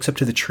woods and he looks up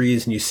to the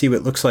trees and you see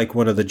what looks like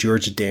one of the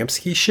George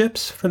Adamski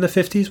ships from the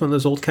 50s, one of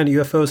those old kind of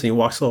UFOs. And he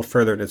walks a little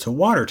further and it's a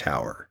water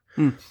tower.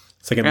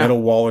 It's like a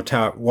metal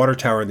water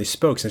tower and these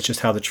spokes. And it's just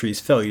how the trees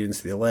fell. You didn't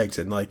see the legs.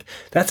 And like,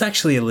 that's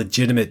actually a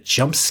legitimate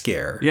jump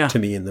scare to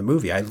me in the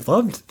movie. I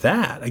loved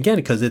that. Again,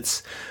 because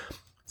it's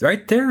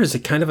right there is a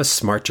kind of a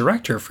smart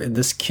director in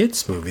this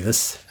kid's movie.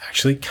 This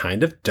actually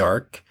kind of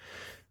dark,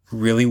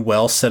 really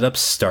well set up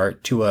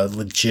start to a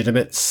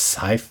legitimate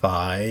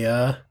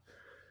sci-fi,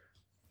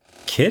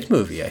 kid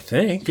movie, I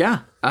think. Yeah.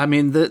 I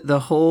mean, the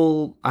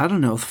whole, I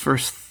don't know, the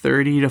first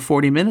 30 to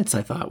 40 minutes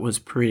I thought was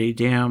pretty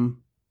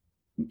damn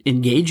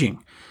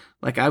engaging.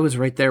 Like I was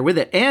right there with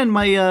it. And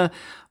my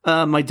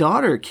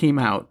daughter came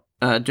out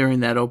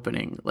during that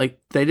opening.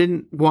 Like they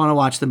didn't want to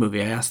watch the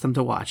movie. I asked them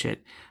to watch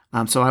it.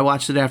 So I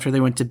watched it after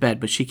they went to bed,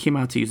 but she came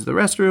out to use the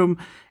restroom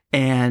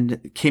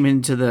and came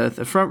into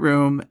the front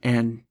room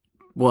and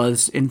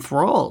was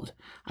enthralled.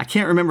 I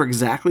can't remember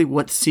exactly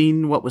what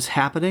was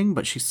happening,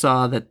 but she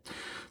saw that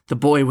the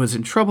boy was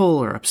in trouble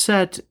or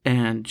upset,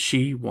 and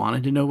she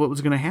wanted to know what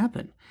was going to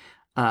happen.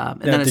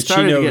 And then it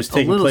started to get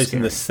a little scary.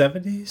 In the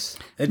 70s?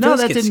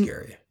 That get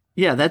scary.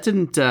 Yeah, that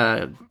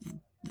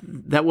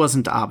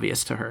wasn't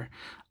obvious to her.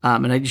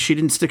 She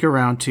didn't stick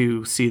around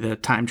to see the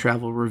time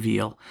travel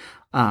reveal.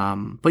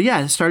 But yeah,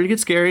 it started to get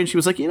scary, and she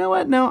was like, you know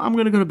what? No, I'm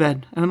going to go to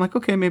bed. And I'm like,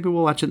 okay, maybe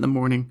we'll watch it in the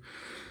morning.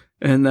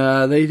 And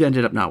they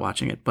ended up not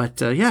watching it.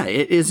 But yeah,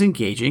 it is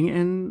engaging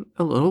and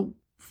a little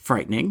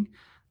frightening.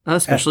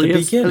 Especially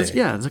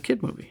as a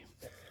kid movie.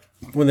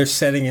 When they're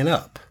setting it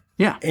up.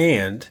 Yeah.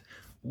 And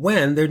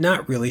when they're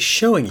not really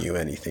showing you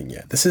anything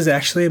yet. This is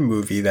actually a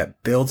movie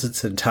that builds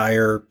its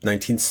entire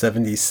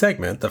 1970s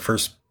segment, the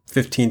first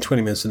 15,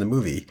 20 minutes of the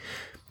movie,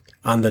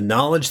 on the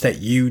knowledge that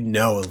you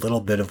know a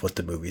little bit of what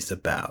the movie's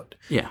about.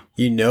 Yeah.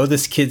 You know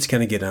this kid's going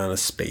to get on a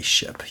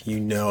spaceship. You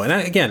know, and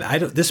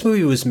this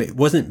movie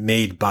wasn't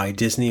made by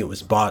Disney. It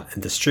was bought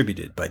and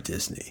distributed by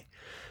Disney.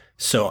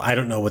 So I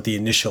don't know what the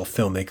initial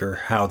filmmaker,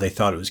 how they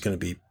thought it was going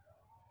to be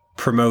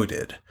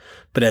promoted.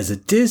 But as a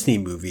Disney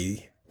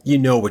movie, you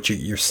know what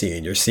you're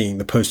seeing. You're seeing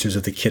the posters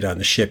of the kid on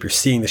the ship. You're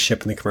seeing the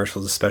ship in the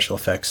commercials, the special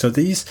effects. So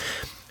these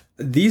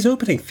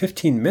opening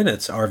 15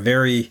 minutes are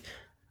very,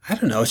 I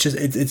don't know,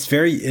 it's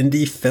very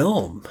indie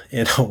film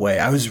in a way.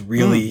 I was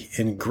really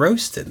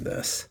engrossed in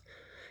this.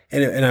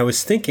 And I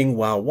was thinking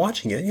while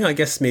watching it, I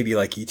guess maybe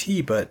like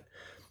E.T., but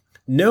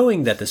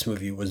knowing that this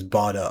movie was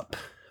bought up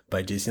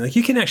by Disney. Like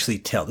you can actually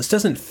tell this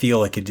doesn't feel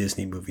like a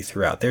Disney movie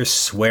throughout. There's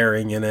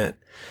swearing in it.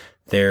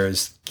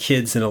 There's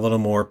kids in a little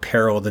more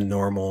peril than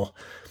normal.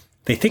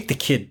 They think the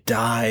kid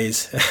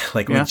dies.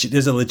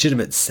 There's a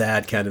legitimate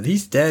sad kind of,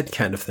 he's dead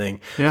kind of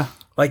thing. Yeah.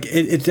 Like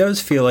it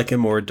does feel like a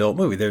more adult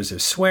movie.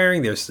 There's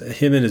swearing. There's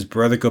him and his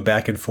brother go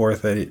back and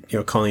forth,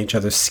 calling each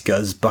other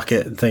scuzz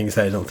bucket and things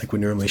that I don't think would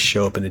normally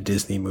show up in a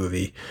Disney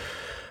movie.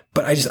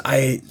 But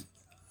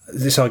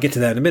so I'll get to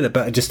that in a minute,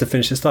 but just to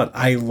finish this thought,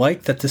 I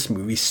like that this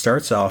movie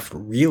starts off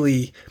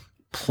really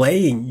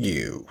playing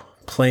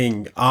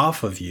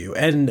off of you,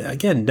 and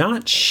again,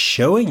 not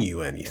showing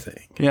you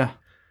anything. Yeah.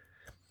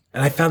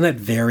 And I found that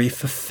very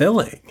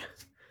fulfilling.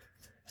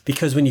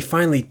 Because when you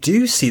finally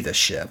do see the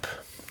ship,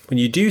 when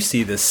you do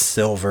see this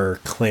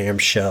silver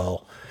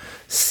clamshell,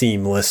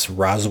 seamless,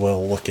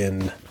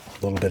 Roswell-looking, a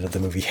little bit of the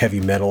movie Heavy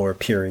Metal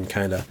appearing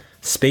kind of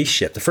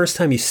spaceship, the first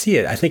time you see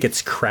it, I think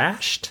it's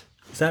crashed.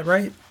 Is that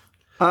right?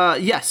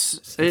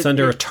 Yes. It's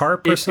under a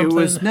tarp or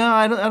something?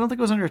 I don't think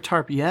it was under a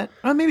tarp yet.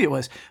 Maybe it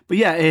was. But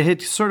yeah, it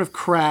had sort of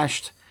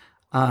crashed,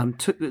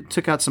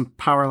 took out some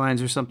power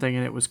lines or something,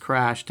 and it was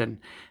crashed, and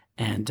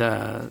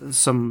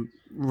some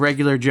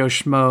regular Joe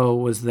Schmo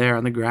was there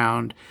on the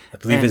ground. I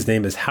believe his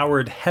name is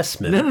Howard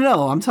Hessman.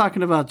 No. I'm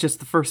talking about just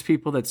the first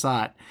people that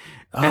saw it.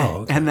 Oh,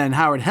 okay. And then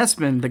Howard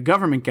Hessman, the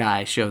government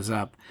guy, shows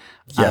up.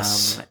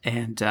 Yes.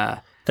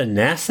 The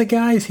NASA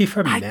guy? Is he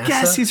from NASA? I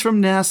guess he's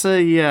from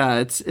NASA. Yeah,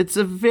 it's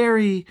a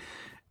very.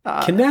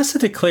 Can NASA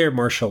declare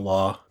martial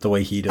law the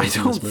way he does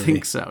in this movie? I don't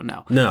think so.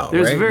 No. No.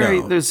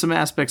 There's some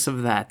aspects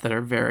of that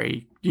are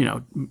very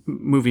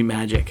movie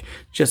magic.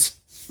 Just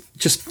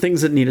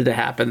things that needed to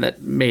happen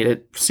that made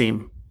it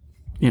seem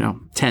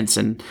tense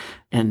and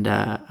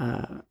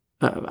a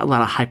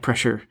lot of high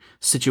pressure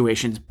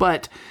situations.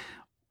 But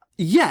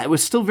yeah, it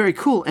was still very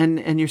cool.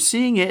 And you're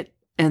seeing it.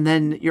 And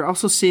then you're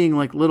also seeing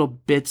like little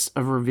bits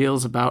of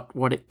reveals about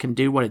what it can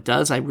do, what it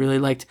does. I really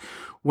liked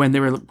when they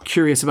were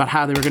curious about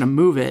how they were going to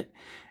move it.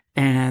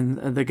 And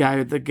the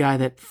guy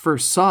that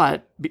first saw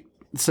it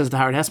says to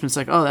Howard Hessman, it's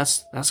like, oh,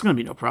 that's going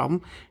to be no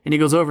problem. And he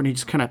goes over and he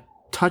just kind of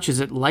touches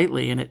it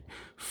lightly and it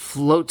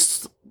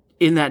floats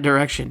in that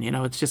direction.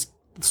 It's just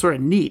sort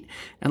of neat.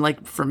 And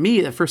like for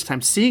me, the first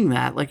time seeing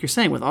that, like you're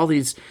saying, with all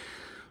these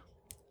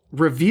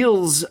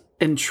reveals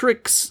and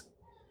tricks,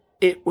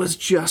 it was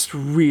just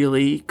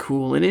really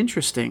cool and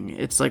interesting.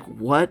 It's like,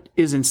 what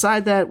is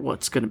inside that?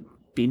 What's going to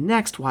be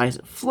next? Why is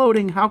it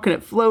floating? How can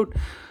it float?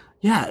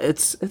 Yeah,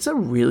 it's a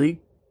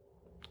really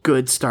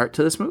good start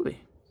to this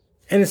movie.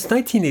 And it's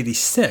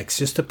 1986,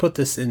 just to put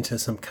this into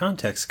some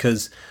context,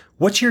 because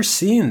what you're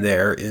seeing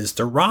there is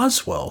the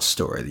Roswell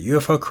story, the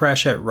UFO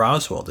crash at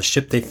Roswell. The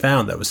ship they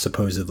found that was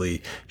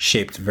supposedly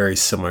shaped very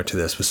similar to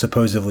this was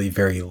supposedly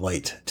very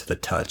light to the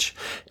touch.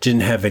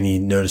 Didn't have any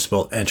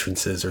noticeable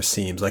entrances or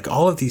seams. Like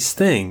all of these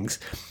things,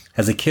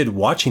 as a kid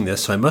watching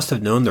this, so I must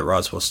have known the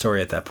Roswell story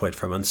at that point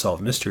from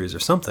Unsolved Mysteries or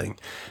something,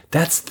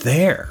 that's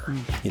there.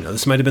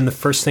 This might have been the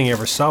first thing I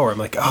ever saw where I'm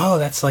like, oh,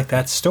 that's like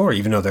that story,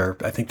 even though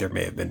I think there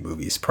may have been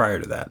movies prior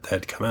to that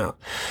had come out.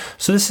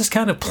 So this is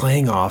kind of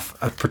playing off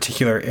a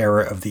particular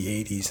era of the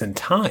 80s and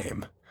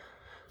time.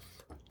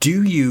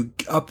 Do you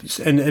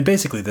and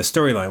basically the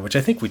storyline, which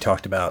I think we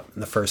talked about in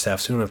the first half,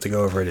 so we don't have to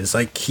go over it, is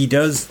like he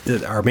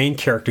does, our main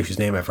character, whose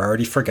name I've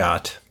already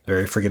forgot,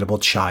 very forgettable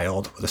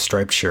child with a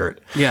striped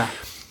shirt. Yeah.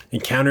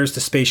 Encounters the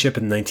spaceship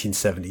in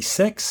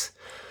 1976,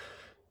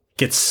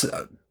 gets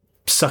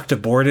sucked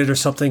aboard it or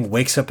something,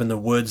 wakes up in the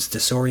woods,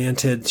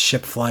 disoriented,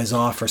 ship flies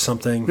off or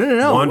something,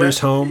 wanders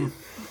home.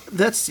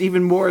 That's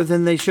even more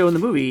than they show in the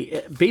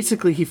movie.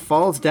 Basically, he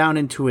falls down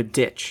into a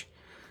ditch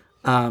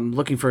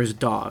looking for his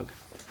dog.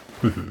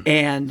 Mm-hmm.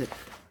 And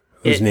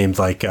whose name's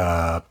like,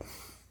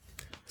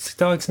 what's the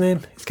dog's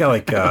name? He's got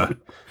like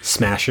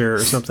Smasher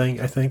or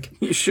something, I think.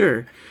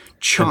 Sure.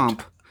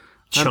 Chomp.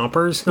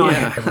 Chompers? No,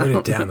 yeah. I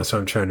wrote it down. That's what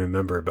I'm trying to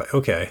remember. But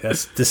okay,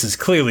 this is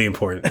clearly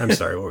important. I'm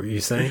sorry. What were you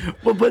saying?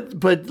 Well,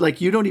 but like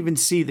you don't even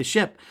see the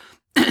ship.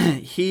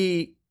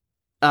 He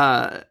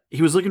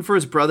was looking for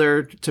his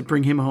brother to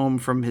bring him home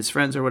from his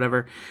friends or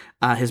whatever.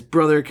 His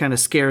brother kind of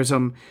scares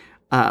him,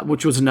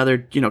 which was another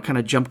kind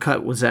of jump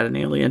cut. Was that an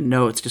alien?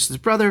 No, it's just his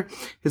brother.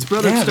 His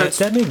brother starts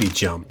that made me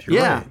jump.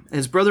 You're right.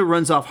 His brother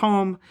runs off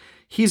home.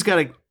 He's got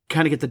to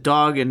kind of get the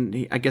dog,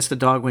 and I guess the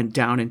dog went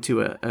down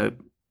into a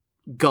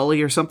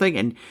gully or something,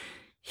 and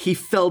he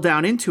fell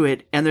down into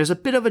it, and there's a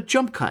bit of a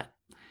jump cut,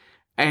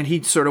 and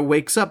he sort of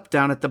wakes up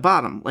down at the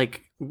bottom.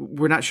 Like,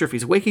 we're not sure if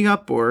he's waking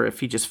up or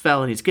if he just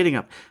fell and he's getting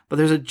up, but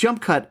there's a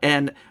jump cut.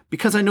 And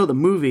because I know the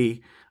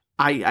movie,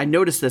 I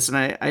noticed this, and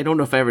I don't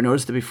know if I ever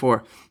noticed it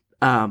before,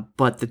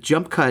 but the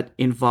jump cut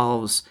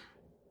involves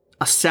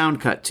a sound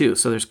cut too.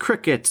 So there's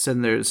crickets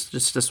and there's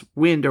just this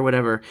wind or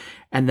whatever,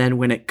 and then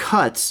when it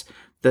cuts,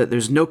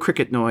 there's no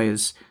cricket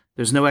noise,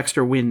 there's no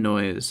extra wind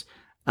noise.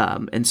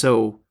 And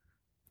so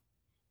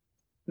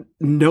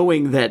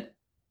knowing that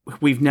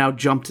we've now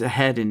jumped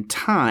ahead in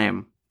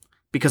time,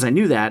 because I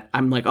knew that,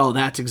 I'm like, oh,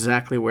 that's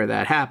exactly where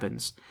that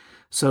happens.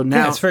 So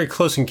now it's very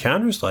Close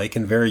Encounters like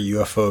and very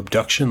UFO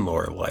abduction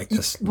lore like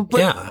this.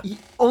 But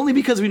only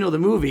because we know the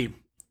movie,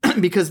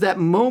 because that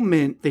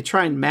moment they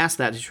try and mask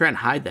that, they try and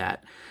hide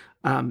that.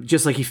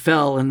 Just like he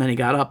fell and then he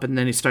got up and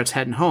then he starts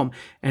heading home.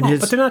 And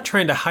but they're not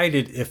trying to hide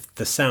it if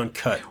the sound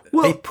cut.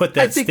 Well, they put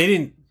that they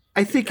didn't.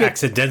 I think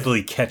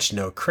accidentally catch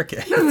no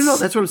crickets. No.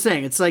 That's what I'm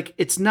saying. It's like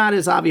it's not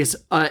as obvious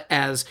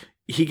as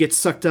he gets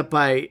sucked up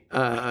by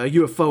a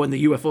UFO and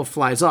the UFO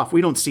flies off.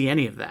 We don't see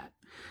any of that.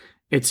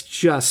 It's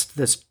just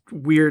this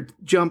weird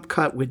jump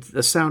cut with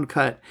the sound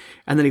cut,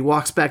 and then he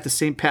walks back the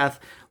same path.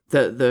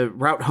 The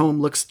route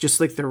home looks just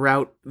like the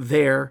route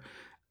there,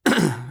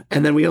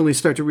 and then we only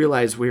start to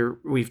realize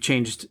we've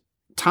changed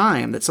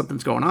time, that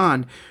something's going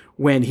on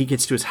when he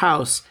gets to his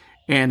house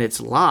and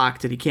it's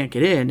locked and he can't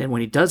get in. And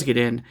when he does get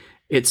in,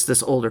 it's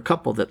this older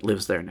couple that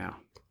lives there now.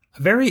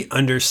 A very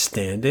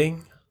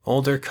understanding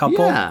older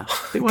couple. Yeah,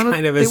 they wanted,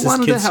 kind of as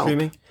this kid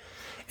screaming.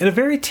 And a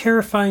very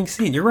terrifying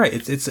scene. You're right.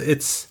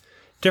 It's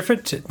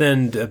different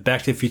than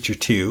Back to the Future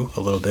 2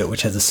 a little bit,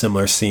 which has a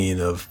similar scene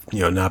of,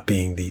 not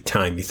being the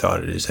time you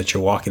thought it is that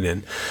you're walking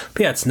in.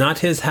 But yeah, it's not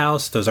his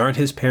house. Those aren't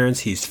his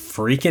parents. He's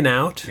freaking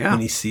out when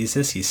he sees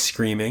this. He's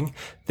screaming.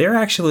 They're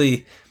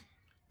actually,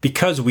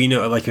 because we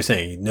know, like you're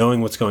saying,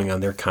 knowing what's going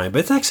on, they're kind. But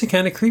it's actually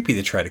kind of creepy.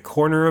 They try to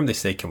corner him. They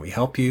say, "Can we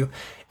help you?"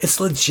 It's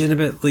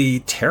legitimately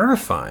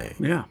terrifying.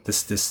 Yeah.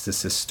 This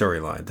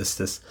storyline.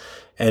 This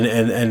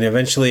And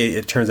eventually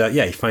it turns out,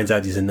 he finds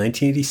out he's in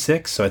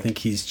 1986. So I think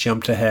he's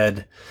jumped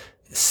ahead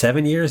 8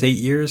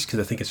 years, because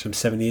I think it's from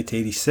 78 to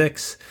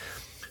 86.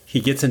 He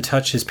gets in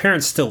touch. His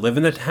parents still live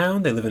in the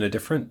town. They live in a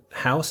different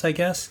house, I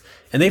guess.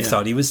 And they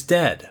thought he was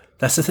dead.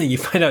 That's the thing. You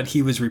find out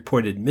he was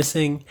reported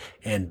missing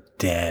and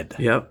dead.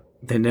 Yep.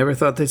 They never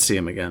thought they'd see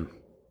him again.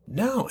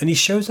 No. And he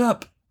shows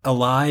up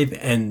alive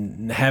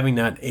and having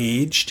not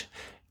aged.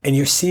 And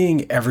you're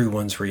seeing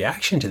everyone's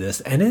reaction to this.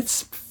 And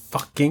it's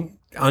fucking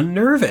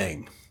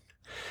unnerving.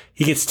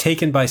 He gets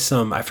taken by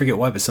some, I forget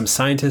what, but some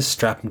scientists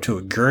strap him to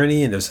a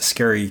gurney, and there's a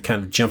scary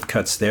kind of jump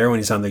cuts there when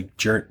he's on the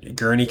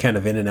gurney, kind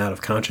of in and out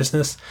of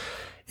consciousness.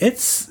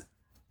 It's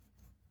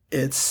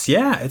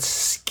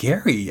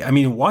scary. I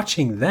mean,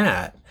 watching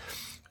that,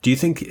 do you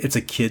think it's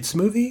a kid's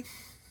movie?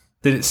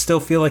 Did it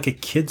still feel like a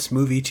kid's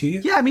movie to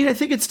you? Yeah, I mean, I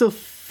think it still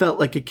felt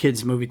like a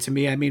kid's movie to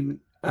me. I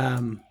mean,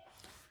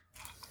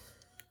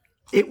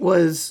 it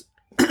was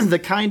the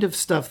kind of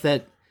stuff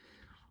that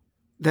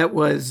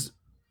was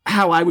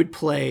how I would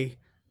play,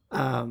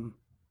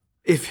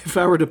 if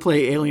I were to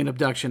play Alien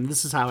Abduction,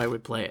 this is how I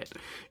would play it.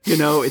 You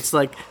know, it's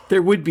like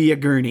there would be a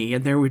gurney,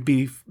 and there would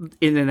be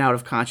in and out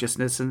of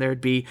consciousness, and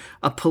there'd be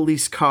a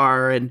police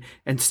car and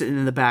sitting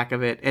in the back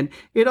of it, and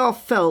it all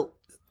felt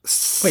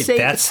safe. Wait,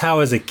 that's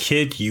how as a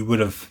kid you would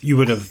have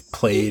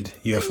played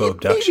UFO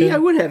Abduction? Maybe I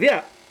would have,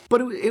 yeah.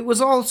 But it was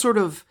all sort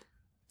of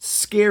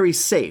scary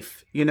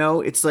safe. You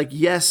know, it's like,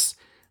 yes.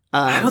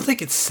 I don't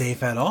think it's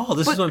safe at all.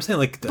 This is what I'm saying.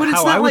 Like,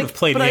 how I would have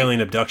played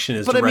Alien Abduction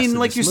is the rest of this movie. But I mean,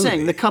 like you're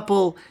saying, the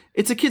couple,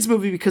 it's a kid's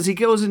movie because he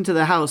goes into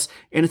the house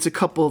and it's a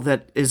couple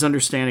that is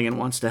understanding and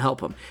wants to help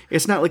him.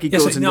 It's not like he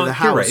goes into the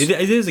house. You're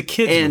right. It is a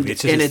kid's movie.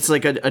 It's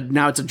like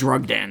now it's a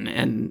drug den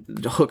and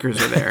the hookers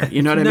are there.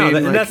 You know what I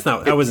mean? That's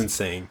not, I wasn't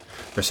saying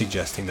or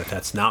suggesting that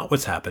that's not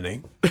what's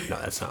happening. No,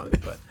 that's not it.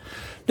 But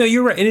no,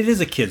 you're right. And it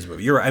is a kid's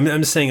movie. You're right. I mean,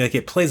 I'm just saying, like,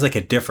 it plays like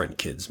a different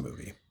kid's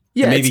movie.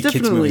 Yeah, and maybe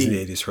kids' movies in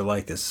the 80s were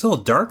like this. It's a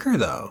little darker,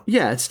 though.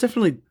 Yeah, it's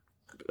definitely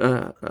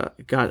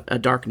got a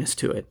darkness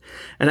to it.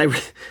 And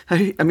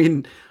I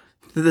mean,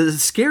 the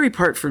scary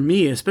part for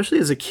me, especially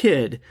as a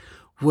kid,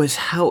 was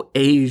how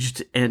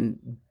aged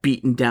and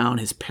beaten down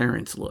his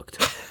parents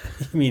looked.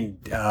 You mean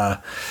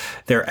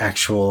their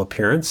actual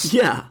appearance?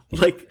 Yeah,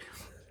 like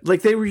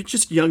they were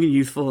just young and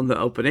youthful in the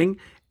opening.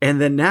 And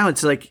then now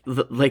it's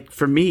like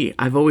for me,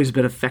 I've always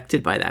been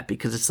affected by that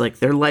because it's like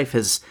their life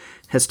has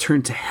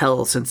turned to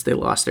hell since they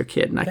lost their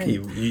kid.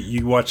 And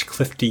you watch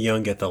Cliff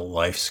DeYoung get the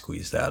life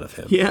squeezed out of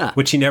him,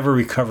 which he never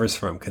recovers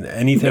from.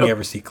 Anything you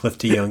ever see Cliff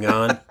DeYoung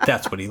on,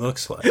 that's what he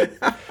looks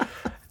like.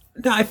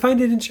 No, I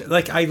find it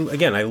like I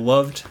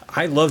loved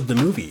the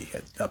movie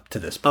up to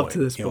this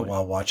point.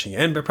 While watching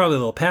it, but probably a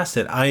little past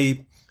it.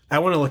 I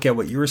want to look at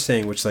what you were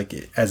saying, which, like,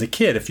 as a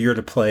kid, if you were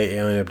to play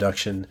Alien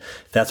Abduction,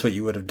 that's what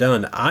you would have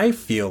done. I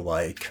feel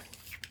like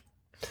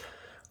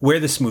where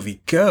this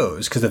movie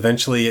goes, because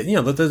eventually,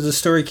 the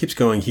story keeps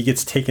going. He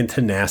gets taken to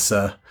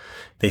NASA.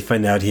 They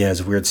find out he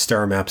has weird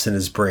star maps in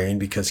his brain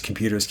because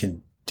computers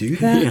can do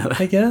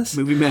that, I guess.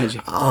 Movie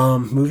magic.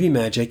 Movie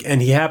magic.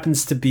 And he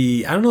happens to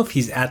be, I don't know if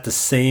he's at the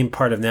same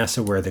part of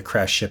NASA where the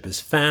crashed ship is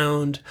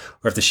found,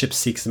 or if the ship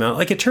seeks him out.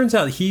 Like, it turns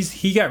out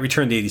he got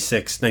returned to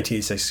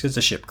 1986 because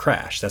the ship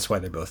crashed. That's why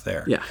they're both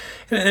there. Yeah.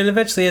 And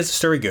eventually, as the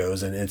story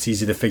goes, and it's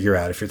easy to figure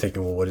out if you're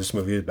thinking, well, what is this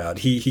movie about?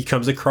 He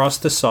comes across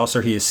the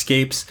saucer. He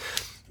escapes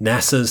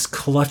NASA's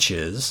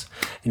clutches,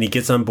 and he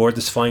gets on board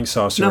this flying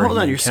saucer. Now, hold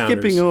on. You're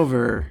skipping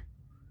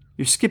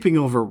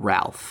over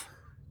Ralph.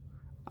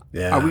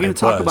 Yeah, are we going to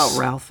talk about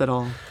Ralph at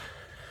all?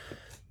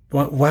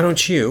 Why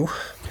don't you?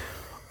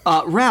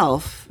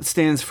 Ralph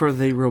stands for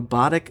the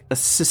Robotic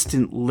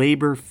Assistant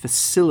Labor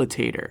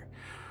Facilitator.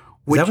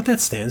 Is that what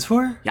that stands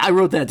for? Yeah, I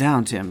wrote that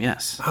down, Tim,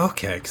 yes.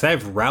 Okay, because I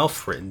have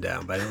Ralph written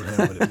down, but I don't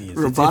have what it means.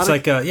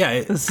 Robotic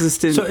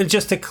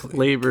Assistant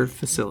Labor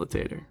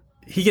Facilitator.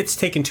 He gets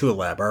taken to a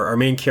lab. Our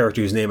main character,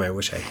 whose name I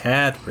wish I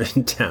had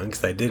written down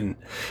because I didn't,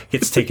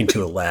 gets taken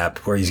to a lab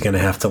where he's going to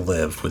have to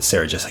live with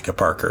Sarah Jessica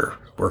Parker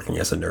working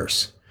as a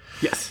nurse.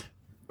 Yes.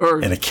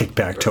 And a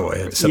kickback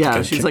toy.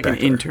 Yeah, she's like an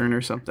intern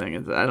or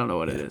something. I don't know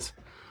what it is.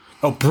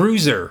 Oh,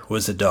 Bruiser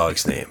was the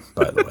dog's name,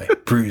 by the way.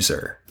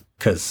 Bruiser.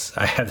 Because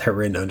I had that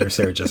written under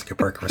Sarah Jessica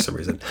Parker for some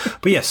reason.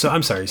 But yeah, so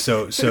I'm sorry.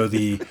 So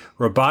the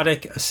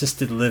Robotic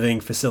Assisted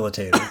Living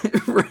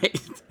Facilitator. Right.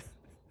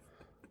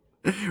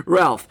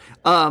 Ralph.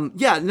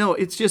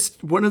 It's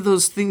just one of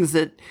those things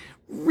that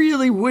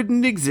really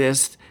wouldn't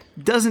exist,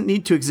 doesn't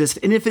need to exist,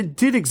 and if it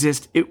did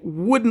exist, it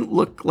wouldn't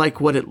look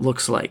like what it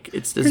looks like.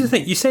 It's this. Here's the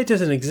thing: you say it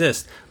doesn't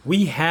exist.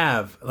 We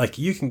have, like,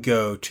 you can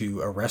go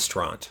to a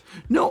restaurant.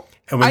 No,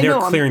 and when they're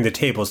clearing the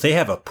tables, they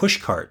have a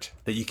push cart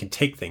that you can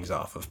take things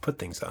off of, put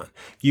things on.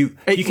 You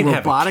can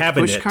have a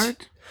cabinet. Push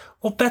cart?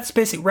 Well, that's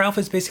basic. Ralph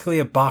is basically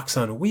a box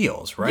on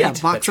wheels, right? Yeah,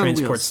 box that on wheels.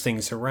 Transports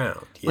things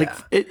around. Yeah. Like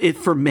it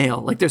for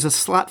mail. Like there's a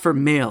slot for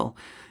mail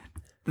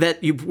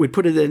that you would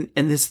put it in,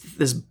 and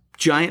this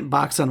giant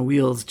box on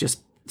wheels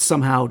just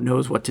somehow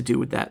knows what to do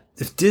with that.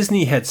 If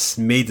Disney had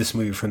made this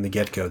movie from the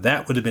get-go,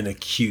 that would have been a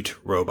cute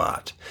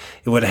robot.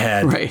 It would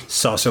have had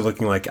saucer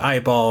looking like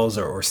eyeballs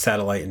or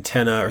satellite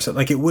antenna or something.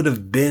 Like, it would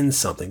have been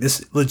something.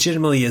 This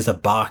legitimately is a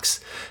box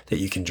that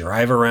you can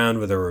drive around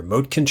with a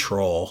remote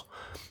control,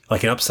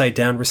 like an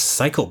upside-down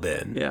recycle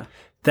bin. Yeah.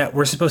 That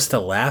we're supposed to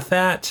laugh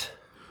at,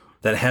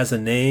 that has a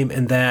name,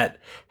 and that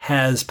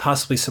has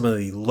possibly some of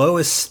the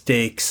lowest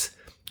stakes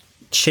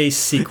chase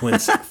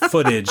sequence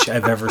footage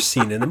I've ever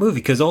seen in a movie.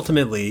 Because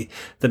ultimately,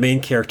 the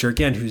main character,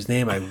 again, whose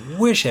name I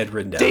wish I had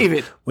written down.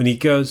 David. When he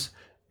goes,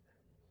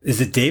 is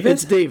it David?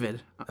 It's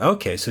David.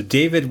 Okay, so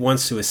David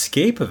wants to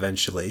escape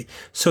eventually.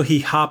 So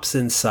he hops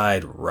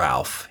inside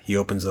Ralph. He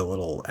opens a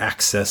little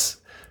access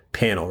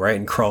panel, right?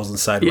 And crawls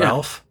inside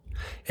Ralph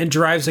and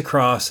drives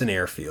across an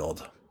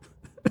airfield,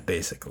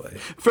 basically.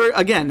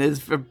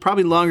 It's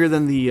probably longer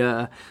than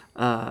the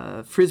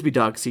Frisbee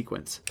dog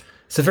sequence.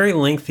 It's a very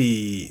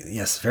lengthy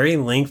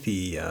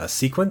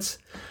sequence.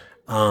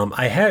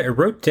 I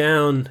wrote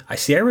down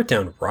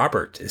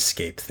Robert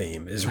escape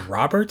theme. Is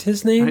Robert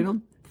his name? I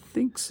don't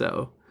think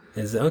so.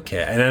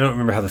 Okay. And I don't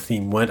remember how the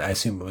theme went. I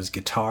assume it was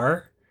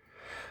guitar.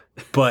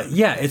 But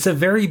yeah, this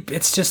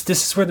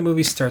is where the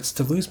movie starts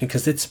to lose me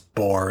because it's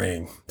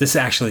boring. This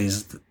actually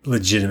is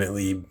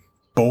legitimately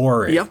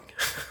boring. Yep.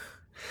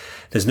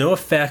 There's no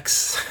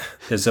effects.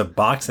 There's a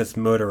box that's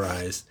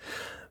motorized.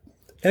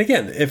 And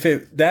again,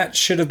 that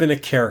should have been a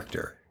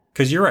character.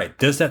 Because you're right.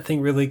 Does that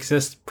thing really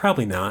exist?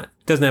 Probably not.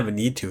 It doesn't have a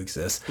need to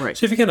exist. Right.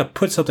 So if you're going to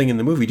put something in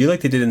the movie, do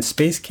like they did in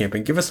Space Camp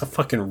and give us a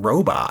fucking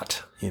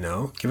robot,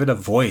 Give it a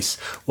voice.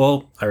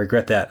 Well, I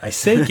regret that. I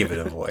say give it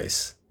a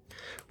voice.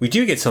 We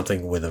do get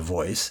something with a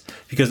voice.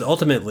 Because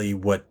ultimately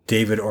what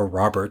David or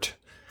Robert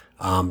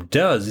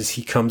does is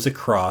he comes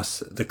across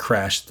the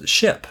crashed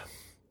ship.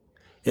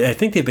 I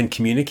think they've been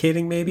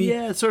communicating maybe.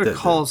 Yeah, it sort of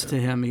calls to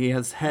him. He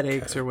has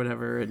headaches or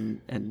whatever,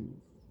 and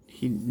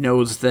he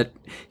knows that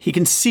he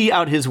can see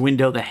out his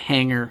window the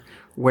hangar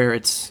where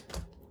it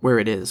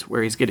is,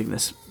 where he's getting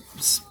this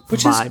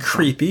which vibe is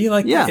creepy. from.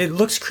 Like it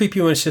looks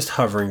creepy when it's just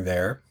hovering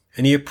there,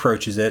 and he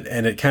approaches it,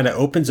 and it kind of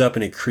opens up,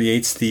 and it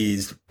creates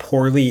these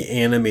poorly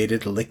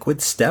animated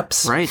liquid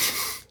steps. Right.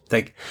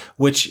 Like,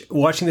 which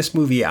watching this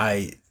movie,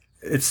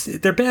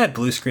 they're bad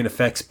blue screen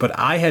effects, but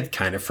I had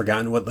kind of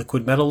forgotten what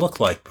liquid metal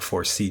looked like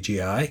before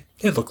CGI.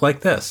 It looked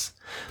like this.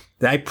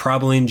 I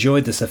probably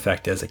enjoyed this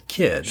effect as a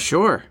kid.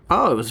 Sure.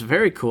 Oh, it was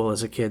very cool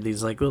as a kid.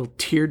 These like little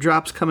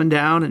teardrops coming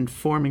down and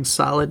forming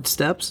solid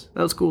steps.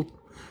 That was cool.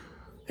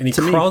 And he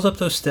crawls up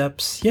those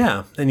steps,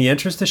 and he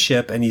enters the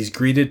ship, and he's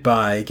greeted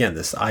by, again,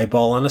 this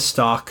eyeball on a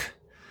stalk,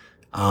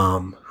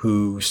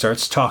 who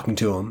starts talking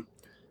to him.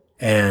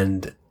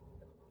 And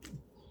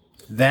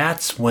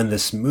that's when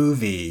this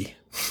movie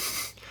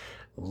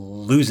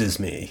loses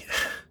me.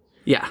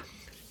 Yeah.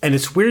 And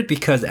it's weird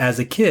because as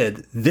a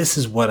kid, this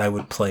is what I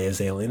would play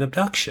as alien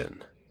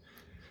abduction.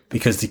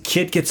 Because the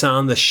kid gets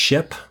on the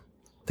ship,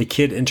 the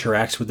kid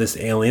interacts with this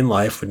alien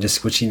life,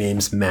 which he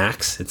names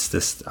Max. It's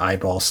this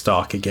eyeball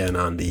stalk again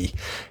on the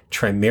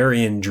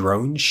Trimerian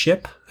drone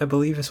ship, I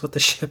believe is what the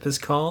ship is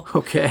called.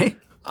 Okay.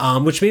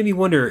 Which made me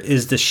wonder,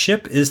 is the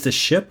ship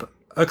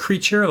a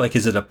creature? Like,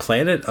 is it a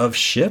planet of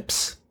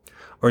ships?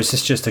 Or is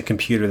this just a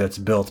computer that's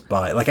built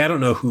by, I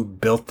don't know who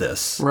built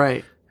this.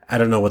 Right. I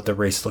don't know what the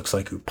race looks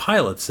like who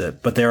pilots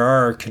it, but there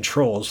are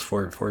controls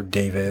for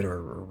David or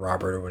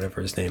Robert or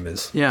whatever his name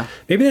is. Yeah.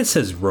 Maybe that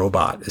says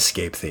robot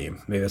escape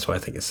theme. Maybe that's why I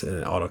think it's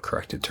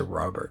auto-corrected to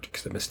Robert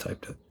because I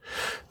mistyped it.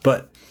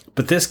 But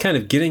this kind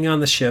of getting on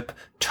the ship,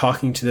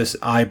 talking to this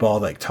eyeball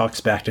that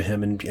talks back to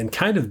him and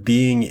kind of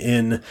being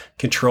in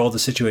control of the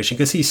situation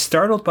because he's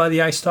startled by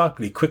the eye stalk,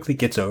 but he quickly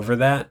gets over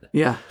that.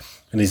 Yeah.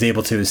 And he's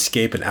able to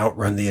escape and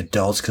outrun the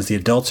adults because the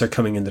adults are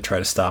coming in to try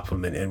to stop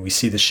him. And we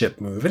see the ship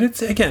move. And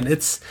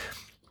it's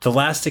the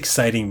last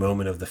exciting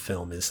moment of the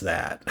film is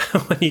that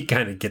when you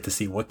kind of get to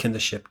see what can the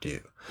ship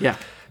do. Yeah.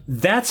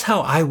 That's how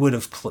I would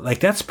have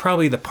that's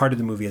probably the part of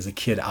the movie as a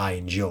kid I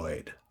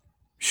enjoyed.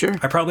 Sure.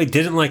 I probably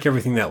didn't like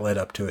everything that led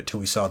up to it till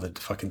we saw the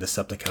fucking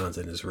Decepticons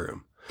in his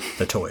room.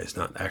 The toys,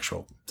 not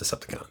actual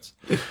Decepticons.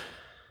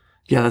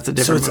 Yeah, that's a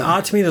different. So it's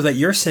odd to me, though, that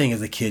you're saying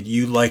as a kid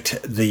you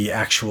liked the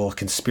actual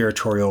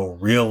conspiratorial,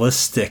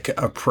 realistic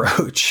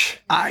approach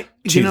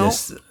to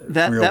this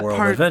real-world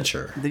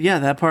adventure.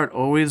 That part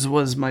always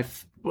was my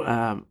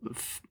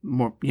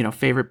more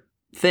favorite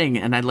thing,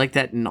 and I like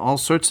that in all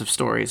sorts of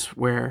stories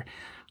where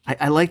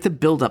I like the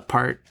build-up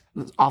part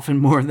often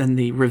more than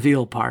the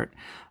reveal part.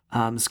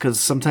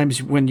 Because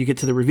sometimes when you get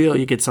to the reveal,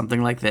 you get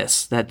something like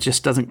this that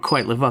just doesn't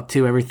quite live up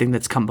to everything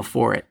that's come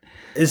before it.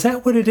 Is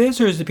that what it is,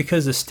 or is it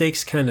because the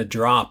stakes kind of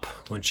drop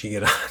once you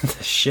get on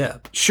the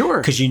ship? Sure.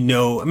 Because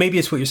maybe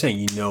it's what you're saying.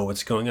 You know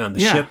what's going on. The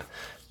ship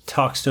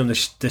talks to him.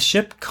 The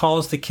ship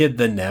calls the kid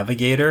the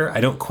Navigator. I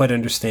don't quite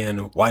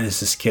understand why does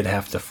this kid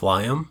have to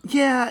fly him?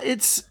 Yeah,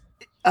 it's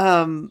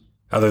other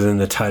than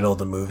the title of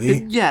the movie.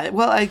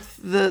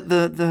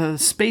 The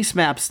space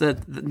maps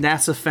that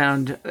NASA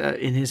found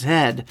in his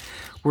head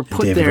were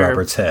put David there.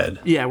 Roberts' head.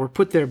 Yeah, were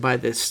put there by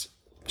this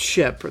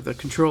ship or the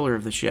controller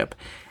of the ship.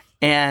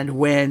 And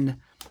when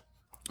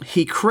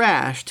he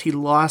crashed, he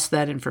lost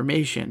that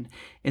information.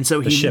 And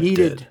so the ship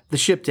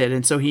did.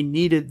 And so he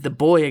needed the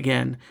boy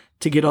again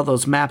to get all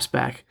those maps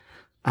back.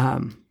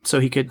 So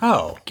he could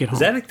get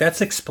home.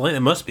 That's explained.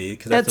 It must be.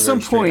 At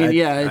some point,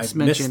 it's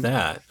mentioned. Missed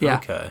that. Yeah.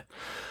 Okay.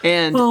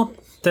 And well,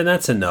 then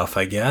that's enough,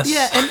 I guess.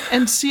 Yeah,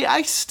 and see,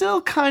 I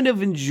still kind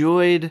of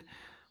enjoyed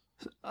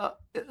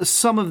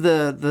some of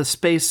the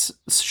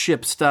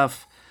spaceship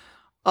stuff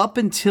up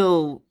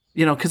until,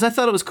 because I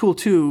thought it was cool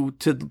too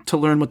to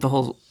learn what the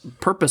whole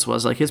purpose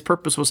was. Like his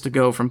purpose was to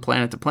go from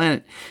planet to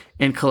planet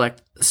and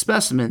collect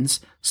specimens,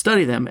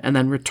 study them, and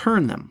then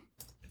return them.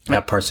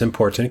 That part's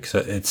important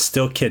because it's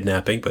still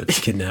kidnapping, but it's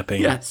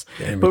kidnapping yes.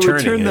 and but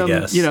returning, return them, I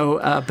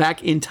guess.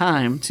 Back in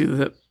time to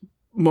the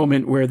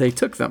moment where they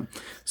took them.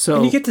 So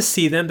and you get to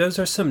see them. Those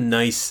are some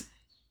nice.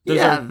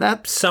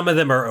 Some of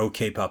them are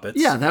okay puppets.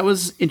 Yeah, that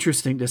was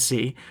interesting to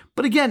see.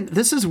 But again,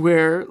 this is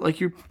where, like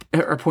you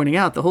are pointing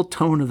out, the whole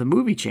tone of the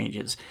movie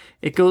changes.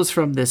 It goes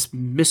from this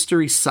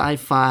mystery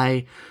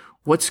sci-fi,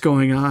 what's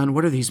going on?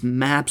 What are these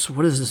maps?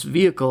 What is this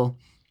vehicle?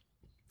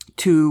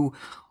 To,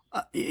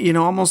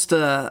 almost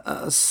a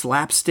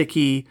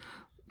slapsticky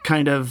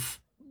kind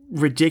of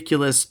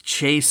ridiculous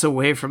chase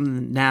away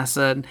from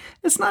NASA. And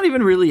it's not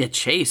even really a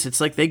chase. It's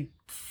like they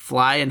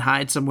fly and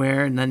hide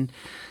somewhere, and then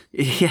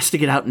he has to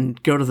get out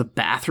and go to the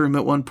bathroom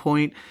at one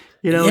point.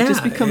 It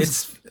just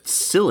becomes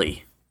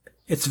silly.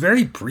 It's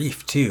very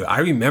brief too. I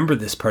remember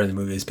this part of the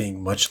movie as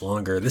being much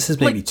longer. This is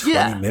maybe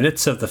 20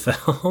 minutes of the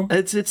film.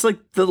 It's like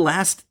the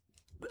last.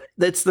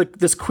 That's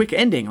this quick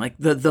ending. Like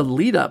the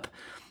lead up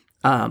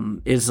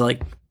is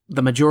like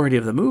the majority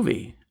of the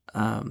movie.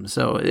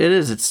 So it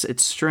is.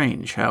 It's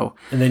strange how.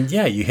 And then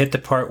you hit the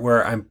part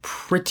where I'm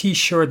pretty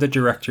sure the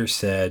director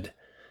said,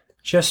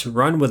 "Just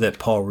run with it,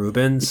 Paul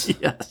Rubens."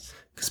 Yes.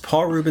 Because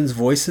Paul Rubens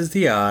voices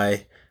the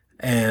eye,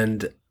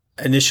 and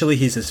initially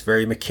he's this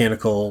very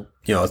mechanical,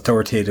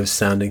 authoritative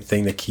sounding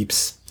thing that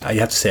keeps. I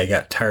have to say, I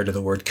got tired of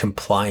the word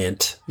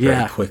compliant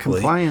very quickly.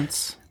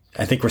 Compliance.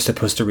 I think we're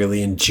supposed to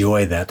really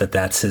enjoy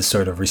that's his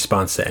sort of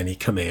response to any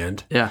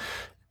command. Yeah.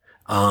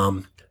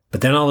 But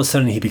then all of a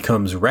sudden he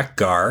becomes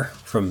Wreck-Gar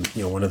from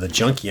one of the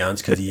Junkions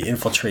because he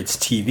infiltrates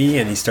TV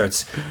and he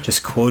starts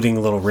just quoting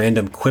little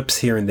random quips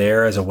here and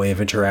there as a way of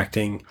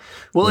interacting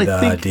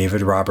with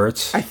David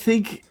Roberts. I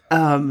think,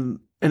 and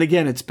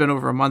again, it's been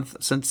over a month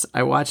since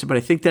I watched it, but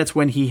I think that's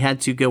when he had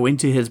to go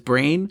into his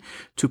brain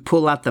to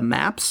pull out the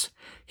maps.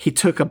 He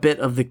took a bit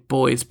of the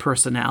boy's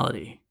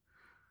personality.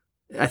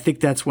 I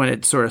think that's when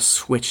it sort of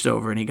switched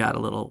over and he got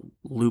a little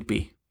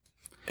loopy.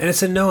 And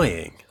it's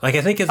annoying. Like,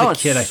 I think as a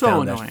kid, I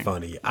found annoying. that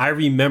funny. I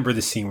remember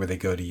the scene where they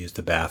go to use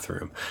the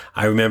bathroom.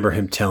 I remember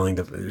him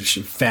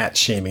fat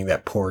shaming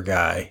that poor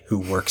guy who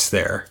works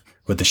there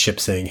with the ship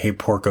saying, "Hey,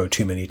 Porco,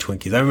 too many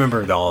Twinkies." I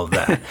remember all of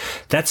that.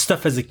 That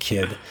stuff as a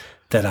kid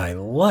that I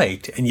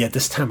liked. And yet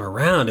this time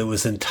around, it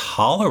was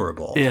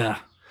intolerable. Yeah.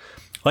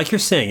 Like you're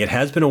saying, it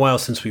has been a while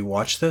since we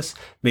watched this.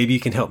 Maybe you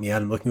can help me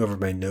out. I'm looking over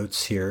my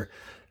notes here.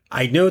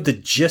 I know the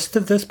gist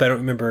of this, but I don't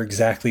remember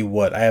exactly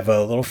what. I have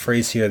a little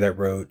phrase here that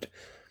wrote,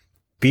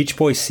 "Beach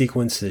Boys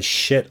sequence is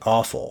shit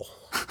awful."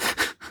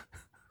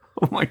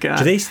 Oh my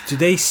god! Do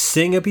they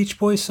sing a Beach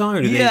Boys song,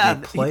 or do they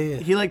play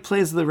it? He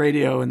plays the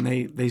radio and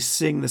they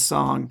sing the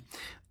song.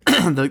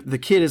 the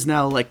kid is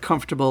now like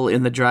comfortable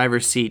in the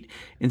driver's seat,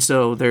 and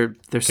so they're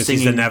singing because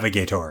he's the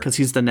navigator. Because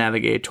he's the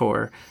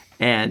navigator,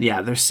 and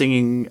they're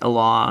singing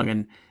along,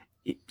 and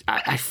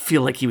I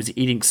feel like he was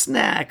eating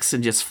snacks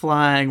and just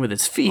flying with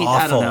his feet. Awful.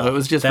 I don't know. It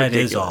was just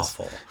ridiculous. That is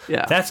awful.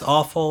 Yeah. That's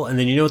awful. And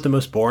then you know what the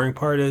most boring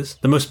part is?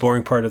 The most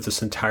boring part of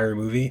this entire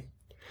movie?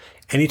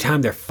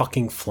 Anytime they're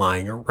fucking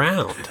flying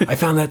around. I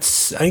found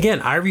that, again,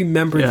 I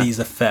remember these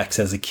effects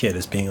as a kid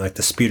as being like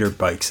the speeder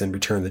bikes in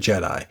Return of the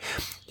Jedi.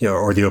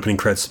 Or the opening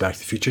credits of Back to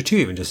the Future 2,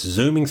 even just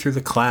zooming through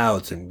the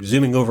clouds and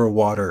zooming over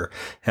water,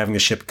 having a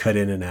ship cut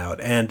in and out.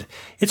 And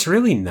it's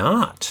really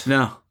not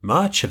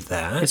much of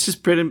that. It's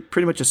just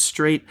pretty much a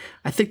straight,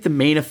 I think the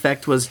main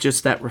effect was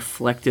just that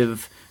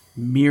reflective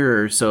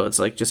mirror. So it's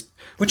like just...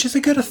 Which is a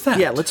good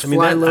effect. Yeah, let's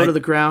fly low to the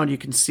ground. You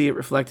can see it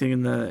reflecting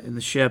in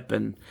the ship,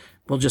 and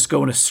we'll just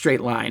go in a straight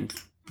line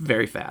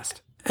very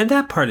fast. And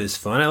that part is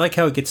fun. I like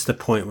how it gets to the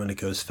point when it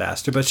goes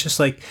faster, but it's just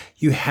like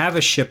you have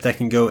a ship that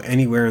can go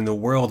anywhere in the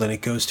world and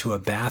it goes to a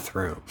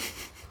bathroom.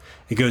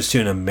 It goes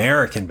to an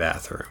American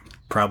bathroom,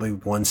 probably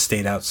one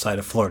state outside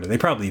of Florida. They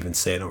probably even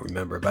say, I don't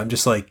remember, but I'm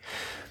just like,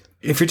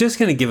 if you're just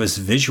going to give us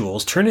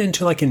visuals, turn it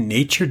into like a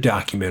nature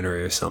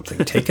documentary or something.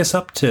 Take us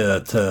up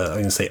to I'm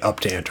going to say up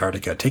to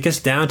Antarctica. Take us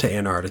down to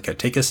Antarctica.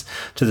 Take us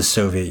to the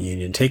Soviet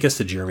Union. Take us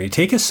to Germany.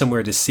 Take us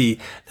somewhere to see.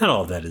 Not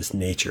all of that is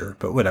nature,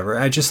 but whatever.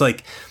 I just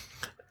like...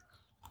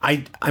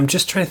 I'm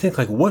just trying to think,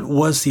 like, what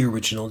was the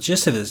original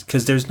gist of this?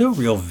 Because there's no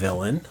real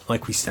villain,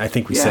 like I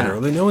think we said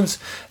earlier.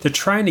 They're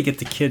trying to get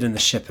the kid and the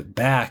ship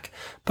back,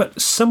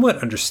 but somewhat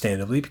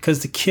understandably,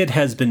 because the kid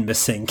has been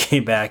missing,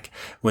 came back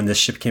when the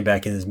ship came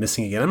back and is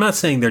missing again. I'm not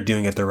saying they're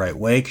doing it the right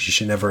way, because you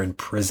should never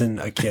imprison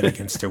a kid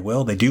against their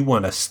will. They do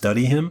want to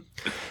study him.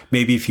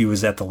 Maybe if he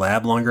was at the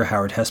lab longer,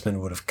 Howard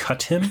Hessman would have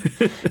cut him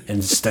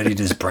and studied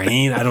his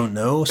brain. I don't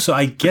know. So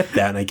I get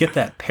that, and I get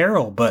that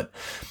peril, but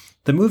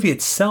the movie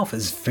itself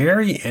is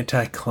very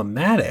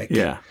anticlimactic.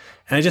 Yeah.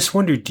 And I just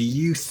wonder, do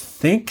you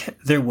think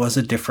there was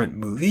a different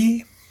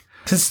movie?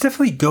 Because it's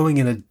definitely going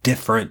in a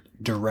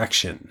different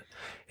direction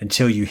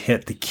until you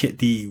hit the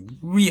kid.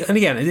 And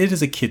again, it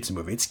is a kid's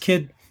movie. It's a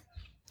kid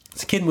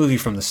movie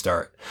from the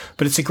start.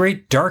 But it's a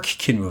great dark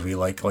kid movie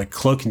like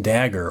Cloak and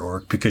Dagger, or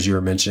because you were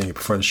mentioning it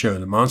before the show,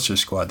 The Monster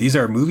Squad. These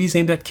are movies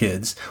aimed at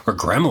kids, or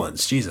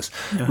Gremlins, Jesus.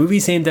 Yeah.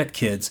 Movies aimed at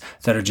kids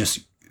that are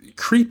just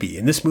creepy.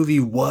 And this movie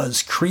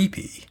was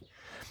creepy.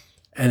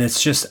 And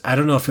it's just, I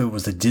don't know if it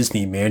was a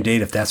Disney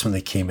mandate, if that's when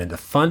they came in to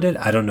fund it.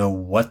 I don't know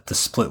what the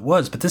split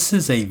was, but this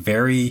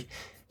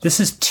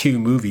is two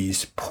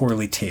movies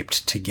poorly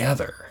taped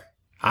together,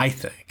 I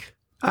think.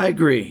 I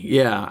agree.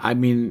 Yeah. I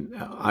mean,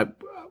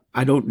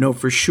 I don't know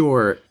for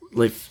sure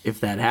if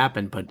that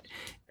happened, but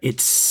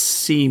it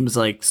seems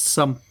like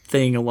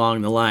something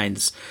along the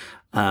lines,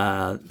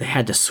 they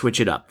had to switch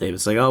it up. They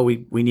was like, oh,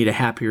 we need a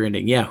happier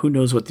ending. Yeah. Who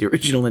knows what the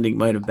original ending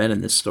might have been in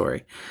this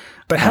story.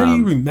 But how do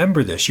you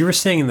remember this? You were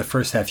saying in the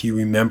first half you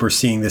remember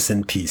seeing this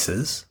in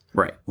pieces,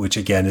 right? Which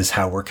again is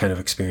how we're kind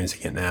of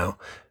experiencing it now.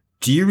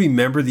 Do you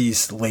remember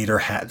these the later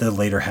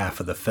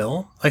half of the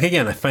film? Like,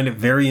 again, I find it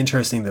very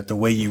interesting that the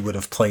way you would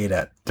have played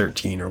at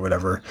 13 or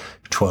whatever,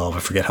 12, I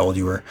forget how old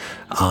you were,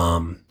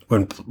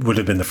 when would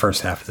have been the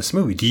first half of this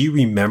movie. Do you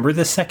remember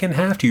the second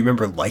half? Do you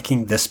remember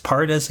liking this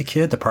part as a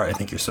kid? The part I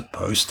think you're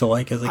supposed to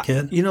like as a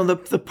kid?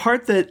 The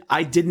part that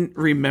I didn't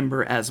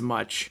remember as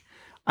much.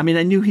 I mean,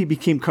 I knew he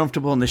became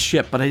comfortable in the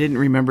ship, but I didn't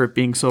remember it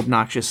being so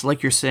obnoxious.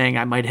 Like you're saying,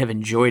 I might have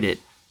enjoyed it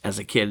as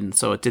a kid, and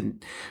so it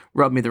didn't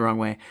rub me the wrong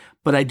way.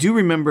 But I do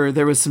remember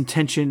there was some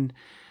tension,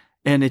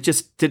 and it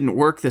just didn't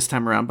work this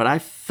time around. But I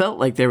felt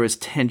like there was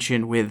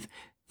tension with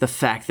the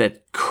fact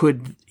that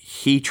could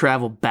he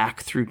travel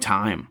back through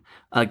time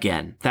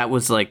again? That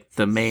was like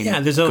the main goal. Yeah,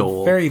 there's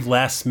a very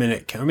last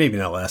minute, or maybe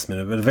not last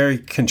minute, but a very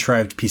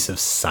contrived piece of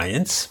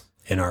science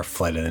in our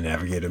Flight of the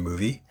Navigator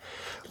movie,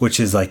 which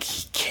is like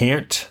he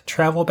can't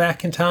travel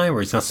back in time, or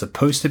he's not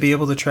supposed to be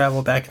able to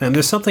travel back in time.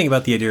 There's something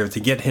about the idea of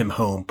to get him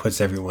home puts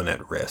everyone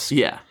at risk.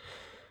 Yeah.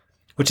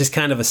 Which is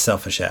kind of a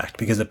selfish act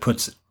because it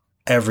puts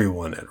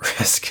everyone at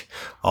risk.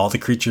 All the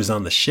creatures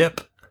on the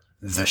ship,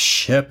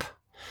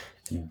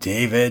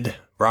 David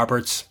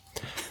Roberts,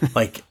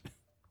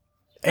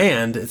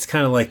 and it's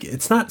kind of like,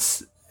 it's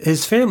not,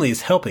 his family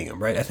is helping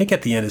him, right? I think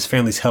at the end, his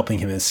family's helping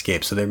him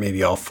escape, so they're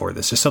maybe all for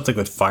this. There's something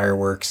with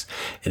fireworks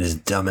and his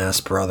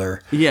dumbass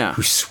brother,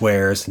 who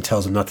swears and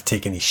tells him not to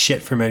take any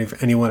shit from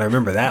anyone. I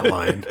remember that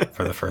line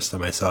for the first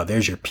time I saw it.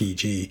 There's your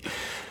PG.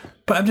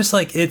 But I'm just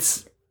like,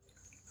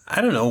 I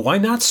don't know, why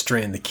not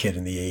strand the kid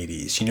in the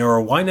 80s, or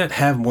why not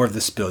have more of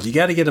this build? You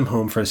got to get him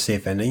home for a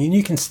safe ending, and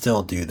you can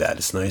still do that.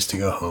 It's nice to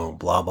go home,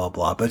 blah, blah,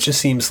 blah. But it just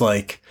seems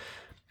like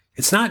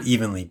it's not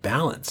evenly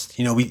balanced.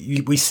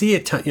 We see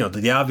it,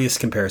 the obvious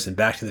comparison,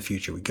 Back to the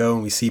Future. We go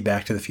and we see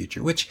Back to the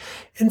Future, which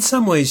in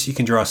some ways you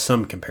can draw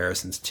some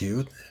comparisons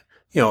to,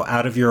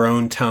 out of your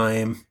own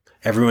time.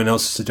 Everyone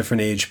else is a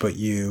different age but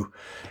you.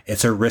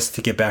 It's a risk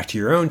to get back to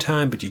your own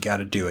time, but you got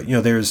to do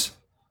it.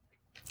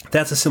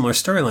 That's a similar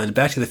storyline.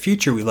 Back to the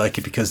Future, we like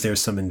it because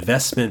there's some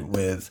investment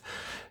with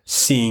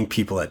seeing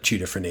people at two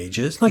different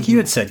ages. Like you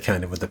had said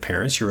kind of with the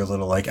parents, you were a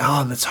little like,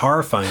 oh, that's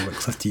horrifying what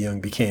Cliff DeYoung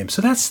became.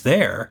 So that's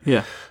there.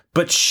 Yeah.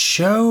 But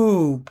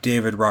show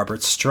David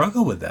Roberts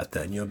struggle with that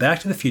then. Back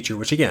to the Future,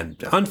 which again,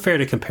 unfair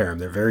to compare them.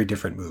 They're very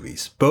different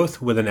movies,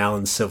 both with an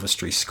Alan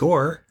Silvestri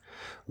score,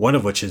 one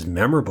of which is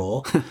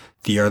memorable,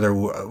 the other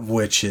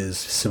which is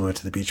similar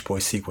to the Beach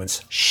Boys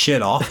sequence,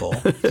 shit awful.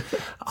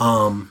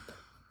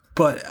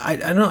 But I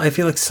don't know, I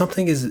feel like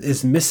something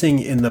is missing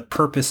in the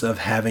purpose of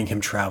having him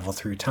travel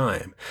through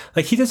time.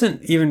 Like he's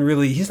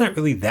not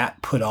really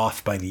that put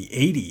off by the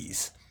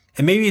 80s.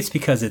 And maybe it's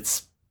because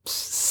it's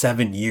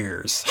 7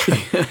 years.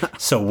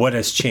 So what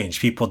has changed?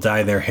 People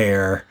dye their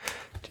hair.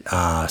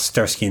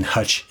 Starsky and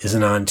Hutch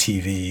isn't on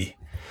TV.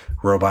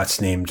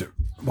 Robots named,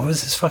 what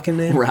was his fucking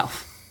name?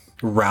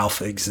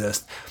 Ralph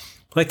exist.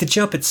 Like the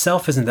jump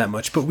itself isn't that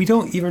much, but we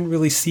don't even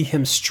really see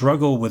him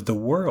struggle with the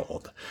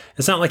world.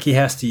 It's not like he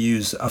has to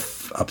use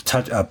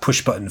a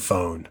push button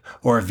phone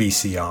or a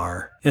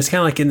VCR. It's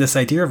kind of like in this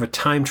idea of a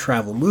time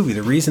travel movie.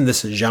 The reason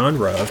this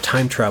genre of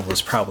time travel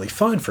is probably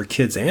fun for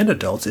kids and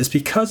adults is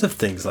because of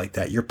things like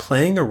that. You're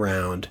playing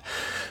around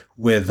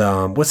with,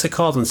 what's it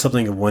called when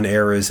something of one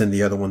era is in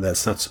the other one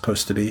that's not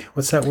supposed to be?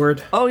 What's that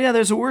word? Oh yeah,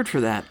 there's a word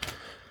for that.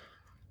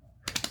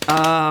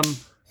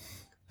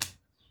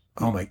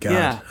 Oh my God,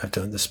 yeah. I've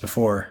done this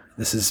before.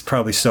 This is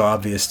probably so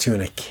obvious too,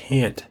 and I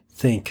can't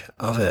think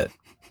of it.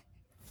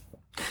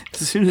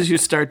 As soon as you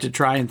start to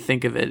try and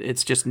think of it,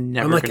 it's just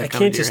never going to come I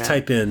can't into your just head.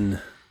 type in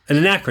an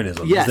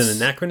anachronism. Yes. Is it an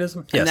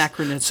anachronism? Yes.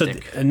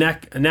 Anachronistic.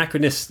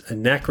 So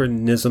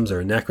anachronisms or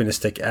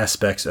anachronistic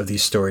aspects of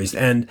these stories.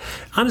 And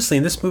honestly,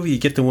 in this movie, you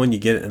get the one you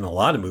get in a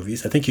lot of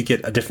movies. I think you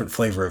get a different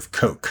flavor of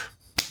Coke.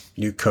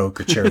 New Coke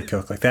or cherry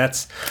Coke. Like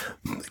that's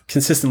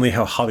consistently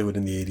how Hollywood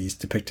in the 80s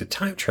depicted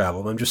time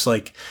travel. I'm just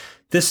like,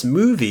 this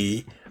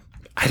movie,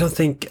 I don't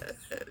think,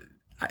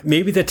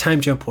 maybe the time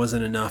jump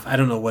wasn't enough. I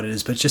don't know what it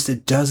is, but just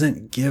it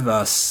doesn't give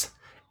us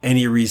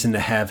any reason to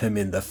have him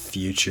in the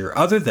future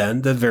other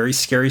than the very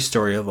scary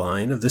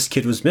storyline of this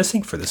kid was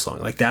missing for this long.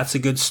 Like that's a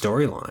good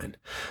storyline.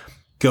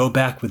 Go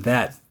back with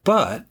that.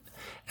 But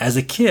as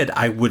a kid,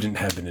 I wouldn't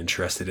have been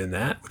interested in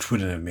that, which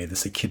wouldn't have made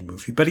this a kid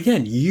movie. But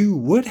again, you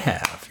would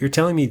have. You're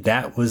telling me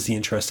that was the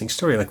interesting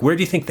story. Like, where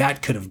do you think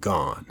that could have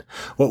gone?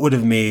 What would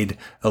have made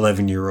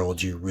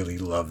 11-year-old you really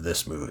love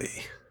this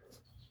movie?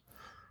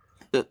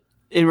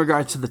 In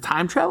regards to the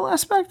time travel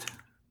aspect?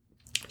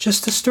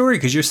 Just the story,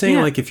 because you're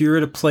saying, like, if you were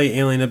to play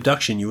Alien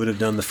Abduction, you would have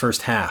done the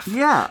first half.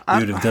 Yeah.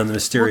 You would have done the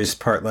mysterious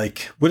part.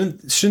 Like,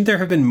 shouldn't there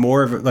have been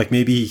more of it? Like,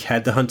 maybe he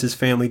had to hunt his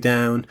family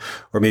down,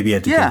 or maybe he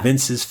had to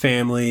convince his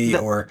family,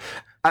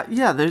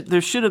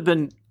 there should have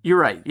been, you're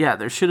right. Yeah,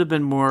 there should have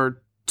been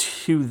more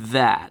to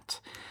that.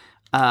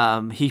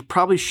 He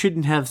probably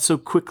shouldn't have so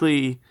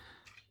quickly,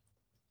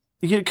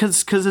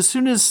 because as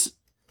soon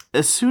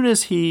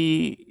as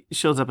he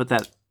shows up at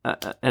that,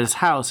 at his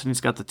house, and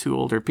he's got the two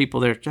older people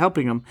there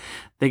helping him.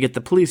 They get the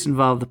police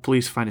involved. The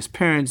police find his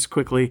parents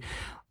quickly.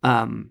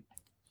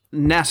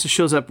 NASA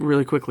shows up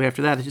really quickly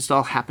after that. It just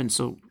all happened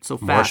so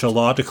fast. Martial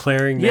law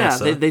declaring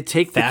NASA. Yeah, they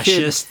take the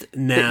fascist kid.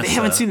 NASA. They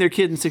haven't seen their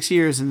kid in 6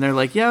 years, and they're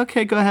like, yeah,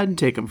 okay, go ahead and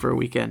take him for a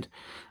weekend.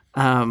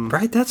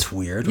 Right? That's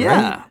weird,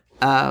 yeah.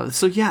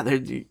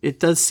 right? It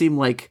does seem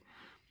like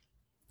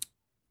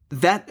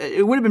that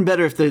it would have been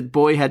better if the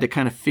boy had to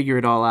kind of figure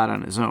it all out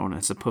on his own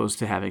as opposed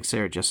to having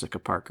Sarah Jessica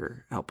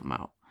Parker help him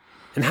out.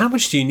 And how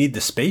much do you need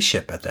the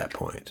spaceship at that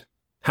point?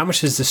 How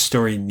much does this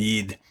story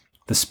need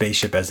the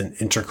spaceship as an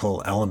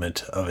integral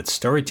element of its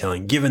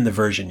storytelling, given the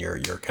version you're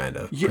kind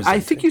of presenting? I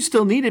think you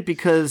still need it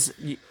because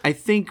I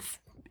think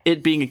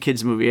it being a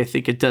kid's movie, I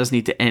think it does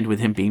need to end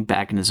with him being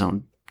back in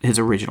his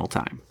original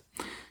time.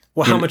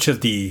 Well, how much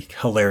of the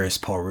hilarious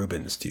Paul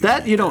Rubens do you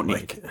that need? You don't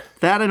need.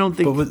 That I don't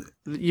think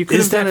you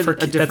could have done it a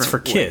different That's for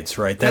kids,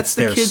 right? That's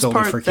there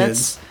solely for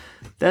kids.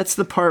 That's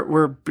the part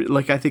where,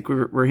 like, I think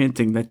we're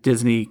hinting that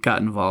Disney got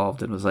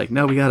involved and was like,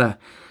 no, we gotta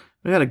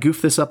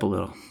goof this up a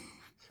little.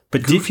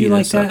 But did you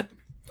like that?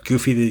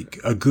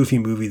 A goofy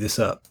movie this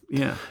up.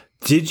 Yeah.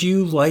 Did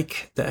you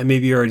like that?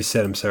 Maybe you already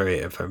said, I'm sorry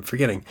if I'm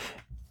forgetting.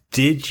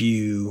 Did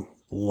you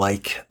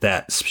like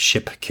that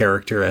ship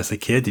character as a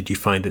kid? Did you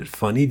find it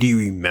funny? Do you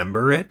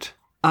remember it?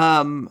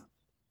 I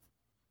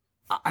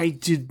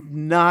did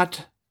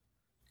not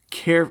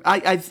care.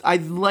 I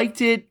liked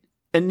it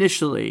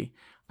initially.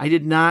 I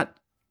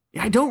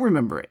don't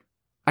remember it.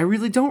 I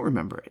really don't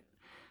remember it.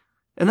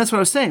 And that's what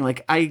I was saying.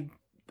 Like, I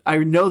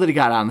know that he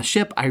got on the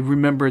ship. I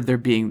remembered there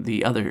being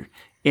the other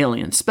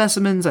alien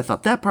specimens. I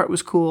thought that part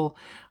was cool.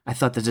 I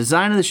thought the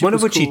design of the ship was cool. One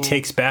of which he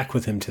takes back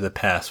with him to the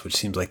past, which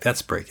seems like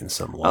that's breaking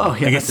some law. Oh,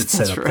 yeah, I guess it's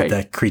set up right.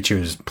 that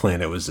creature's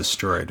planet was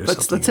destroyed or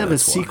something. Let's have a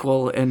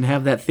sequel and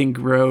have that thing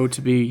grow to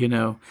be,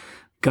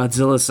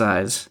 Godzilla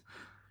size.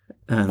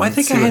 Well, I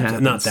think I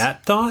had not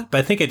that thought, but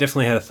I think I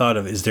definitely had a thought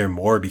of, is there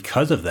more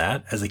because of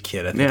that as a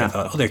kid? I think I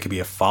thought, there could be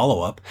a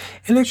follow-up.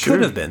 And there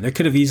could have been. There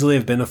could have easily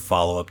have been a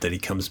follow-up that he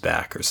comes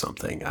back or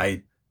something.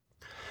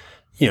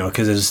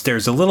 Because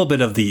there's a little bit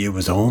of the it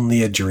was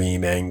only a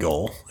dream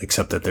angle,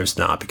 except that there's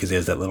not, because he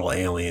has that little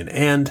alien.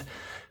 And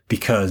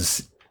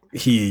because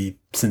he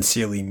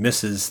sincerely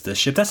misses the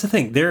ship. That's the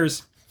thing.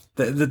 There's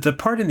the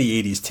part in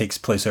the 80s takes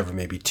place over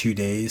maybe 2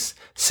 days,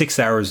 6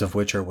 hours of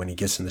which are when he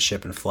gets in the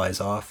ship and flies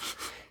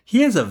off.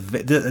 He has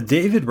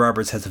David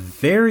Roberts has a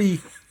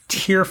very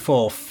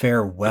tearful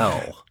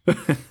farewell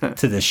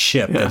to the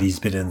ship that he's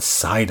been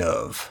inside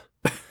of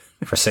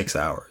for 6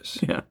 hours.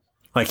 Yeah.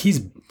 Like,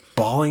 he's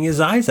bawling his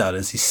eyes out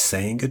as he's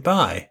saying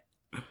goodbye.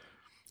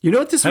 You know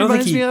what this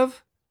reminds me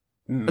of?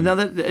 Now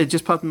that it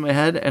just popped in my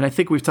head, and I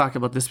think we've talked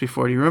about this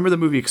before. Do you remember the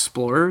movie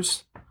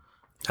Explorers?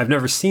 I've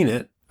never seen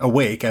it.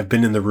 Awake. I've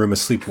been in the room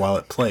asleep while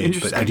it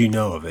played, but I do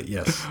know of it,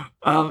 yes.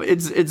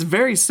 It's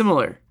very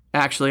similar,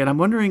 actually, and I'm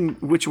wondering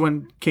which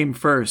one came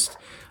first.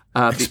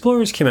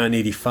 Explorers came out in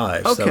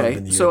 85.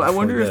 Okay, so I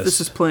wonder if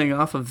this is playing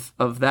off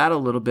of that a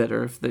little bit,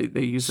 or if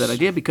they use that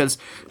idea, because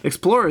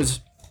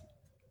Explorers...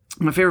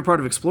 My favorite part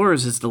of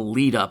Explorers is the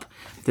lead up,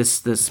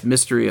 this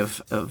mystery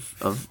of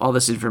all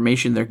this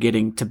information they're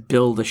getting to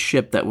build a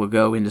ship that will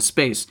go into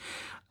space.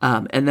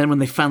 And then when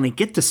they finally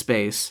get to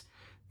space,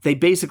 they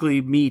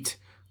basically meet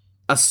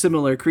a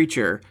similar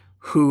creature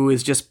who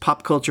is just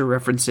pop culture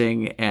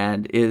referencing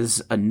and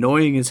is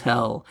annoying as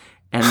hell.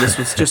 And this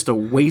was just a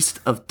waste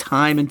of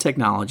time and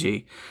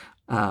technology.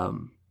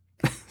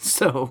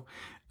 So...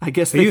 I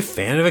guess. Are you a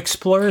fan of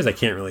Explorers? I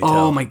can't really tell.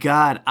 Oh my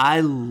God. I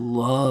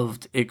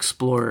loved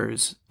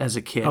Explorers as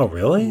a kid. Oh,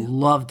 really?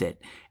 Loved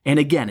it. And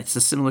again, it's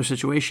a similar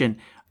situation.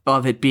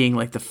 of it being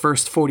like the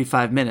first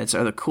 45 minutes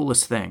are the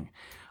coolest thing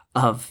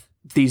of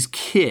these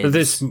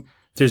kids.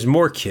 There's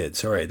more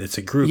kids. All right. It's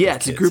a group of kids. Yeah,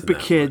 it's a group of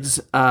kids.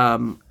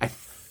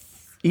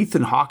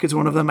 Ethan Hawke is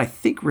one of them. I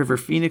think River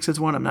Phoenix is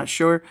one. I'm not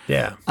sure.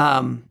 Yeah.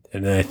 And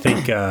then I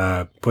think,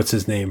 what's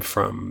his name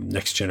from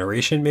Next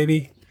Generation,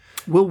 maybe?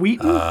 Will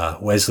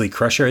Wheaton? Wesley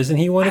Crusher. Isn't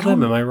he one of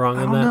them? Am I wrong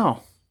on that? I don't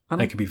know.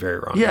 I could be very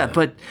wrong. Yeah,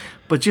 but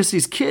just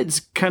these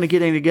kids kind of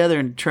getting together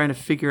and trying to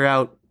figure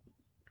out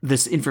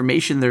this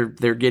information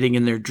they're getting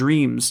in their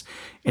dreams,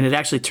 and it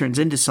actually turns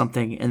into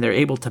something, and they're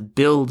able to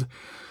build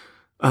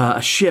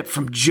a ship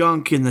from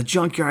junk in the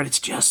junkyard. It's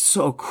just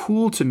so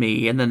cool to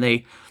me. And then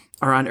they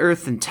are on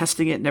Earth and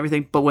testing it and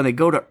everything. But when they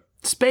go to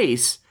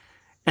space,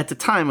 at the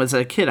time as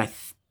a kid, I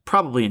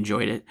probably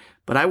enjoyed it.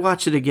 But I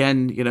watched it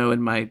again,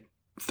 in my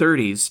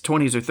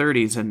 20s or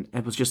 30s, and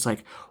it was just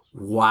like,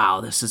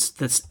 wow,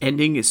 this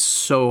ending is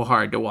so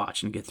hard to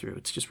watch and get through.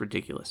 It's just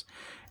ridiculous.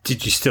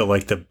 Did you still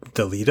like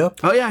the lead up?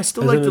 Oh yeah, I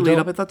still like the lead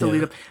up. I thought the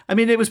lead up. I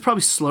mean, it was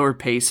probably slower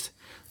paced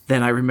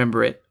than I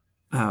remember it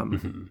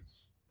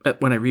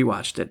when I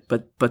rewatched it.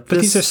 But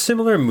these are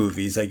similar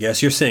movies, I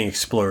guess. You're saying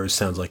Explorers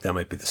sounds like that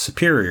might be the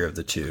superior of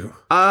the two.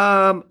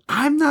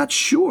 I'm not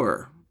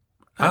sure.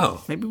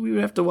 Oh, maybe we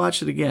would have to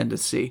watch it again to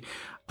see.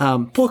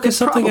 Because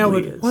something I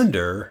would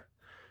wonder.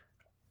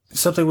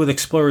 Something with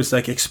Explorers,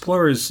 like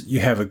Explorers, you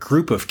have a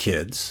group of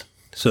kids.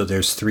 So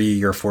there's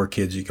 3 or 4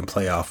 kids you can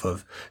play off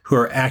of who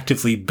are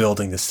actively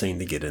building this thing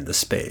to get into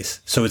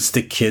space. So it's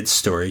the kids'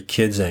 story,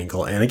 kids'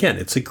 angle. And again,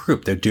 it's a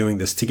group. They're doing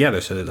this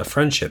together. So there's a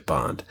friendship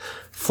bond.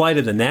 Flight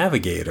of the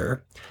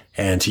Navigator,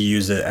 and to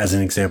use it as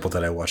an example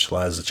that I watched a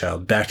lot as a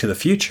child, Back to the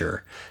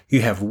Future,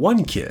 you have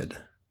one kid,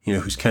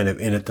 who's kind of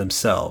in it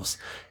themselves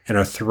and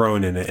are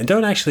thrown in it and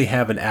don't actually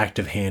have an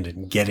active hand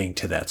in getting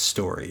to that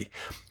story.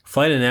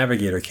 Flight of the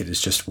Navigator kid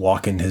is just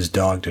walking his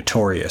dog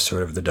Notorious, or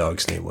whatever the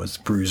dog's name was,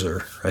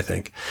 Bruiser, I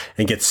think,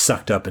 and gets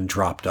sucked up and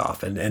dropped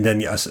off. And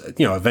then,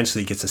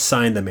 eventually gets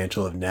assigned the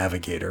mantle of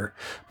Navigator,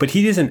 but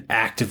he isn't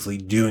actively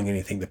doing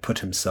anything to put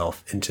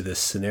himself into this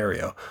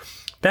scenario.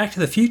 Back to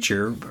the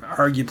Future,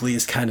 arguably,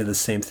 is kind of the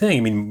same thing.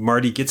 I mean,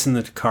 Marty gets in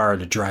the car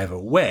to drive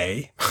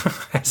away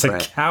as a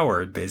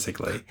coward,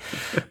 basically.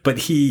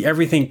 But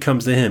everything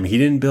comes to him. He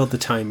didn't build the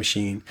time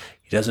machine.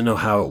 He doesn't know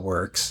how it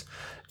works.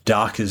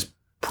 Doc is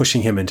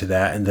pushing him into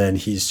that, and then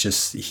he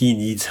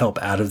needs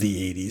help out of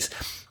the 80s.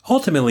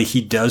 Ultimately,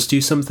 he does do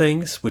some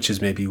things, which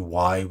is maybe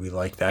why we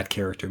like that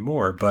character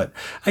more. But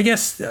I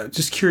guess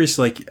just curious,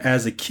 like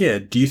as a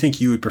kid, do you think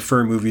you would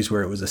prefer movies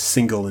where it was a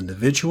single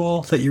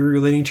individual that you were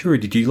relating to, or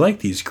did you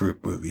like these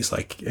group movies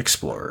like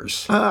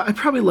Explorers? I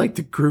probably liked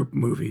the group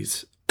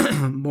movies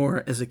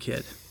more as a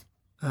kid.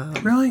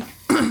 Really?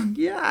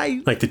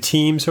 Yeah. Like the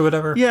teams or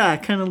whatever? Yeah, I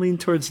kind of lean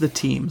towards the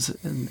teams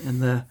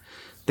and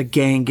the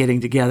gang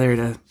getting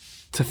together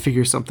to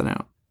figure something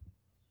out.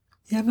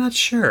 Yeah, I'm not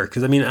sure.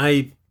 Because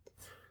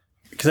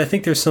I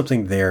think there's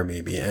something there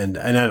maybe. And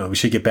I don't know, we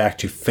should get back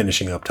to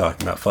finishing up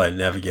talking about Flight of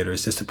the Navigator,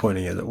 as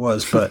disappointing as it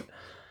was. But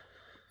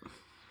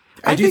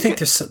I do think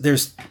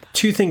there's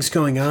 2 things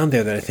going on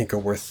there that I think are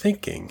worth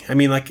thinking. I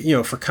mean, like,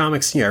 for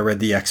comics, I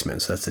read the X-Men,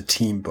 so that's a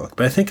team book.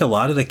 But I think a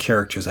lot of the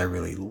characters I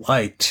really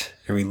liked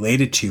and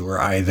related to were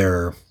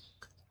either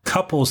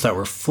couples that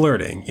were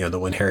flirting, the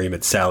When Harry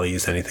Met Sally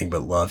is Anything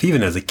But Love.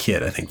 Even as a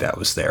kid, I think that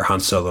was there. Han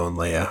Solo and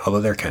Leia,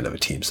 although they're kind of a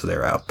team, so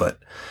they're out. But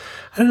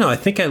I don't know. I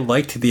think I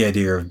liked the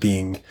idea of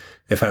being,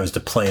 if I was to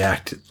play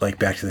act like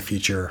Back to the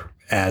Future,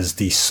 as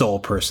the sole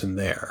person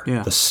there,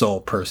 the sole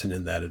person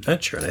in that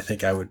adventure. And I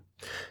think I would.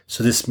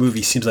 So this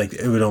movie seems like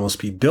it would almost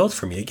be built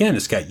for me. Again,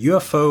 it's got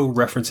UFO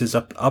references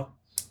up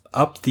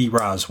the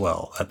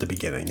Roswell at the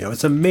beginning.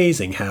 It's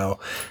amazing how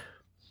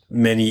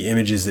many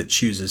images it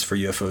chooses for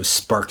UFOs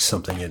sparks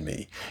something in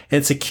me. And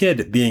it's a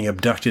kid being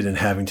abducted and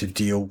having to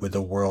deal with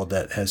a world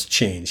that has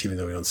changed, even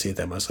though we don't see it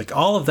that much. Like,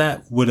 all of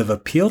that would have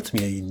appealed to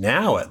me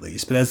now, at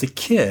least. But as a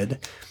kid,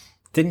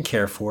 didn't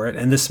care for it.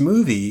 And this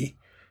movie,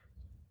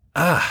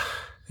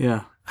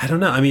 yeah, I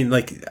don't know. I mean,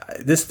 like,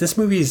 this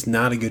movie is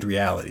not a good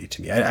reality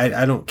to me.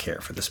 I don't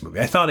care for this movie.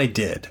 I thought I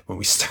did when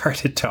we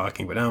started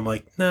talking, but now I'm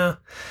like, nah.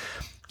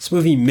 This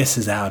movie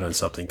misses out on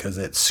something because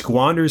it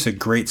squanders a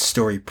great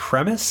story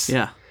premise.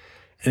 Yeah.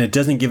 And it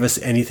doesn't give us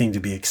anything to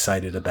be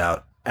excited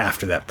about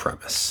after that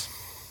premise.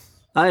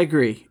 I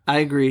agree.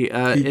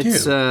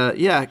 It's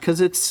because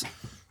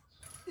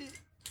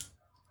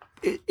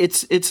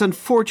it's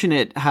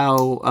unfortunate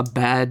how a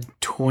bad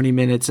 20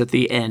 minutes at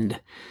the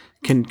end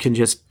can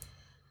just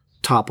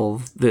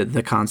topple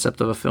the concept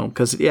of a film.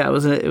 Because it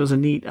was a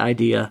neat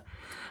idea,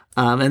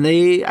 and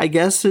I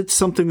guess it's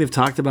something they've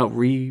talked about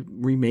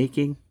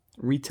remaking,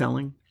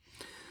 retelling.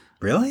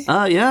 Really?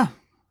 Yeah.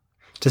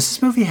 Does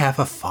this movie have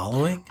a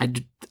following?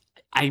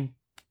 I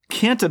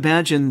can't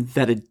imagine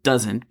that it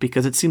doesn't,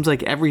 because it seems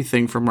like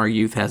everything from our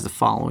youth has a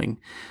following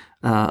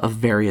of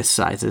various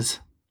sizes.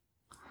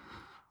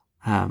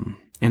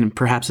 And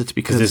perhaps it's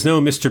because there's no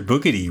Mr.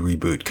 Boogedy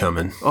reboot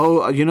coming.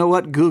 Oh, you know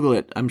what? Google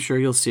it. I'm sure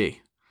you'll see.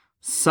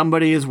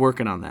 Somebody is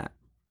working on that.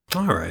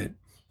 All right.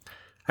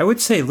 I would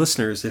say,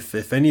 listeners,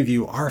 if any of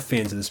you are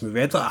fans of this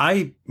movie,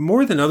 I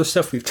more than other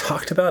stuff we've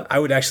talked about, I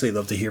would actually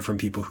love to hear from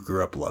people who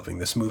grew up loving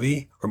this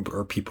movie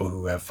or people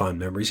who have fond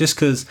memories. Just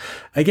because,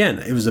 again,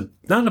 it was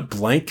not a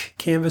blank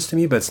canvas to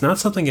me, but it's not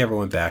something I ever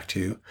went back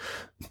to.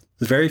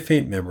 It's a very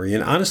faint memory.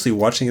 And honestly,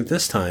 watching it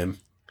this time,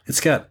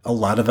 it's got a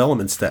lot of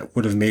elements that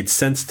would have made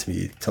sense to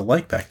me to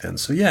like back then.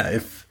 So yeah,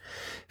 if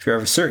you're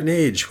of a certain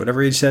age,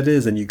 whatever age that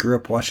is, and you grew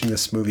up watching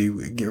this movie,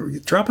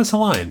 drop us a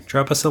line.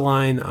 Drop us a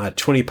line at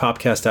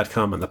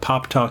 20popcast.com on the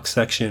Pop Talk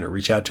section, or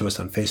reach out to us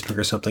on Facebook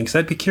or something, because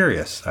I'd be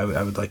curious. I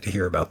would like to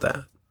hear about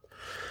that.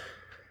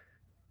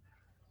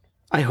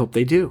 I hope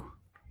they do.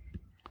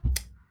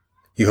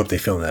 You hope they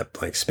fill in that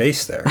blank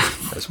space there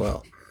as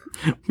well.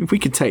 We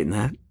could tighten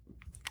that.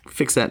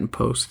 Fix that in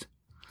post.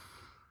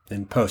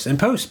 In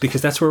post,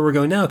 because that's where we're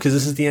going now, because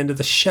this is the end of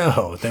the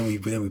show. Then we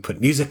put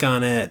music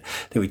on it,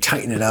 then we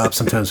tighten it up.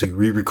 Sometimes we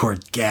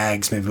re-record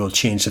gags. Maybe we'll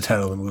change the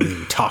title of the movie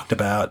we talked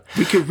about.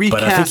 We could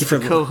recast the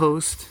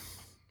co-host.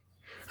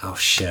 Oh,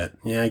 shit.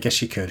 Yeah, I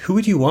guess you could. Who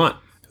would you want?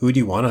 Who would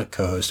you want to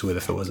co-host with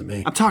if it wasn't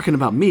me? I'm talking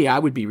about me. I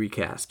would be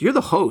recast. You're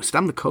the host.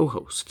 I'm the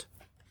co-host.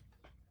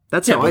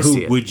 That's how I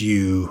see it. Who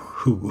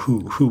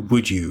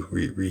would you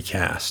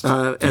recast?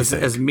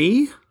 As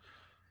me?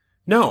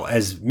 No,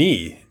 as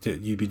me,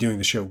 you'd be doing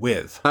the show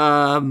with.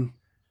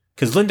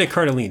 Because Linda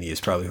Cardellini is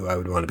probably who I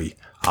would want to be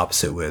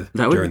opposite with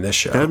during this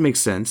show. That would make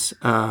sense.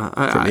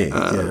 For me,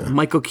 yeah.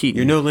 Michael Keaton.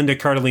 You're no Linda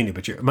Cardellini,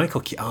 but you're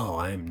Michael Keaton. Oh,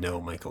 I am no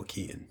Michael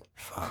Keaton.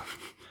 Fuck.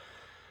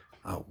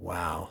 Oh,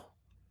 wow.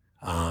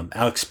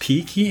 Alex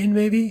P. Keaton,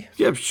 maybe?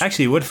 Yeah.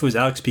 Actually, what if it was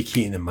Alex P.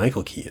 Keaton and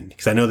Michael Keaton?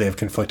 Because I know they have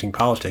conflicting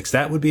politics.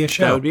 That would be a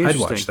show. That would be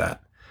interesting. I'd watch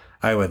that.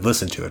 I would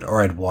listen to it,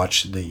 or I'd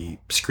watch the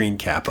screen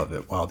cap of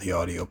it while the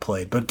audio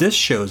played. But this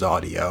show's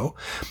audio,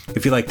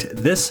 if you liked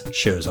this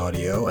show's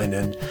audio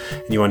and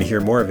you want to hear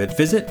more of it,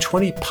 visit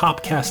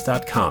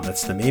 20popcast.com.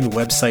 That's the main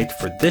website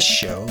for this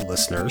show,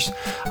 listeners.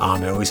 It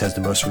always has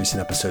the most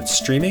recent episodes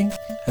streaming,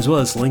 as well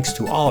as links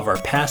to all of our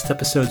past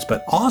episodes.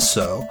 But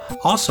also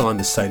on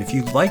this site, if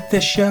you like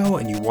this show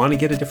and you want to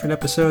get a different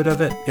episode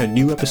of it, a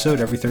new episode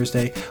every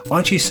Thursday, why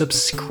don't you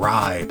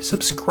subscribe?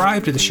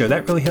 Subscribe to the show.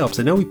 That really helps.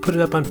 I know we put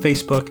it up on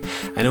Facebook.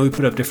 I know we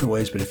put up different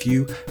ways, but if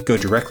you go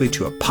directly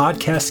to a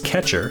podcast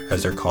catcher,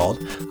 as they're called,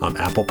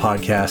 Apple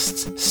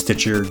Podcasts,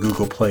 Stitcher,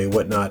 Google Play,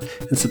 whatnot,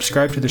 and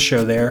subscribe to the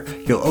show there,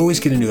 you'll always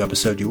get a new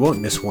episode. You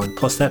won't miss one.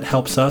 Plus, that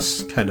helps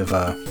us kind of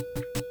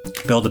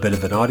build a bit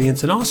of an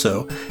audience. And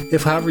also,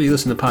 if however you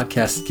listen to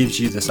podcasts gives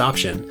you this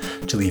option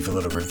to leave a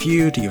little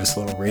review, to give us a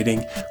little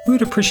rating, we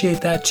would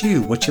appreciate that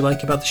too. What you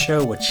like about the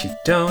show, what you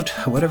don't,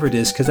 whatever it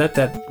is, because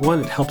that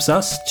one, it helps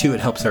us, two, it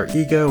helps our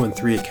ego, and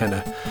three, it kind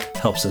of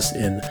helps us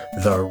in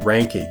the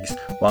rankings.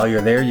 While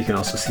you're there, you can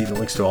also see the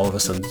links to all of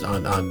us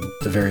on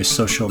the various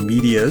social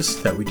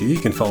medias that we do. You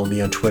can follow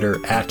me on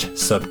Twitter at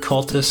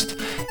Subcultist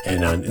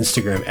and on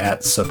Instagram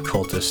at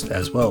Subcultist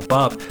as well.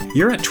 Bob,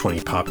 you're at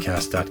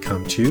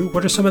 20popcast.com too.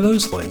 What are some of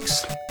those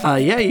links?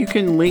 Yeah, you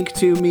can link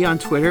to me on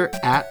Twitter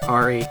at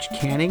RH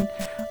Canning.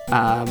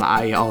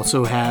 I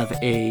also have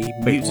a...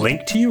 Wait,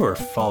 link to you or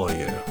follow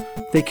you?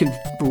 They can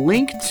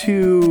link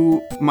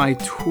to my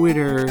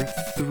Twitter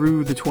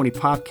through the 20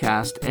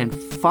 Podcast and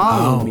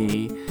follow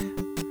me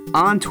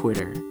on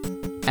Twitter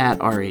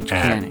at RH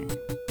Canning.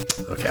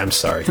 Okay, I'm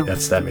sorry.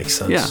 That makes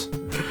sense. Yeah.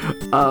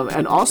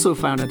 And also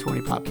found at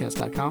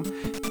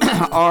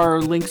 20popcast.com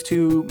are links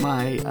to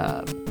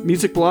my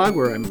music blog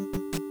where I'm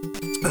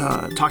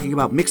talking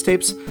about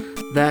mixtapes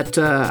that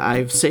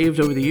I've saved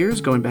over the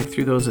years, going back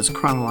through those as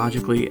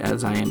chronologically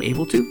as I am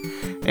able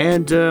to,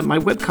 and my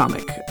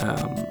webcomic,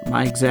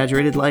 My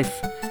Exaggerated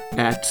Life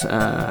at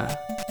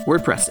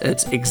WordPress.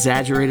 It's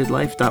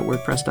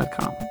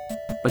exaggeratedlife.wordpress.com.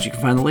 But you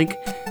can find the link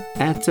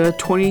at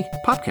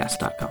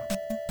 20popcast.com.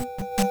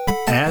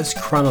 As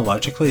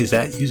chronologically, is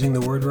that using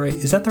the word right?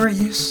 Is that the right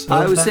use?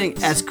 I was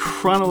saying as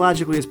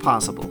chronologically as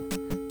possible.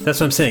 That's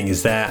what I'm saying.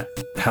 Is that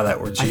how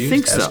that word's used? I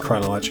think so. As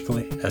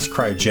chronologically? As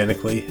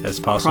cryogenically as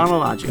possible?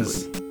 Chronologically.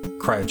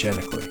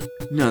 Cryogenically.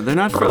 No, they're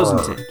not frozen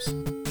tapes.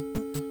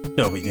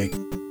 No,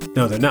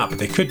 they're not, but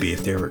they could be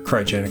if they were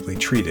cryogenically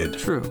treated.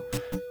 True.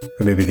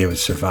 Or maybe they would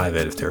survive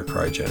it if they were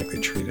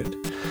cryogenically treated.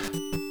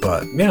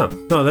 But, yeah.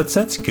 No,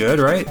 that's good,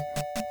 right?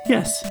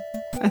 Yes,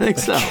 I think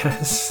so.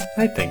 Yes,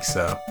 I think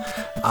so.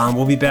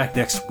 We'll be back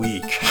next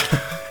week.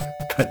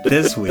 But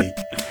this week,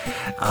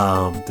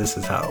 this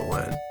is how it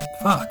went.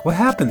 Fuck, what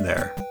happened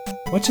there?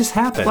 What just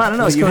happened? Well, I don't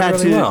know.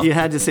 You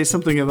had to say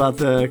something about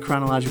the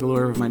chronological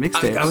order of my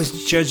mixtapes. I was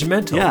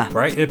judgmental,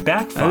 right? It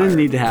backfired. That didn't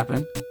need to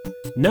happen.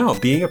 No,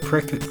 being a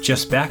prick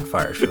just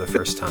backfired for the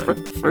first time. Time.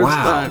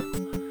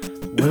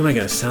 What am I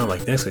going to sound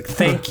like next week?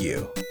 Thank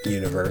you,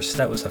 universe.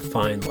 That was a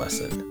fine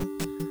lesson.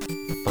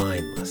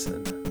 Fine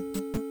lesson.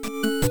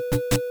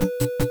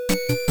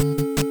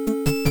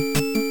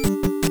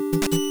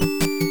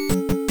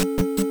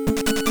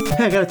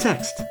 Hey, I got a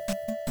text.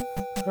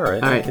 All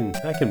right. I can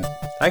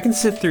I can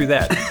sit through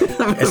that.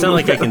 It's not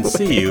like I can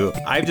see you.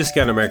 I've just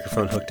got a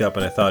microphone hooked up,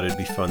 and I thought it'd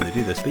be fun to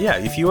do this. But yeah,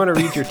 if you want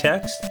to read your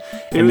text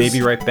and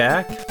maybe write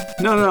back.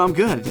 No, I'm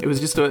good. It was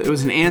just it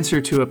was an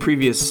answer to a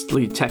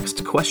previously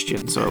text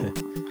question. So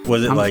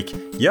was it like,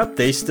 yep,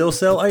 they still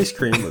sell ice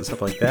cream and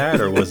stuff like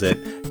that, or was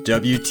it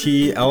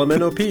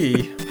WTLMNOP?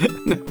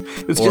 No,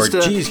 it was or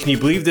geez, can you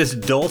believe this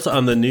dolt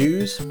on the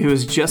news? It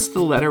was just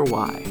the letter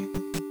Y.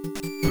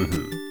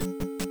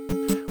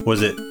 Mm-hmm.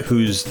 Was it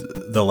who's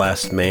the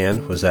last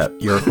man? Was that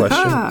your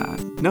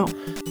question? No.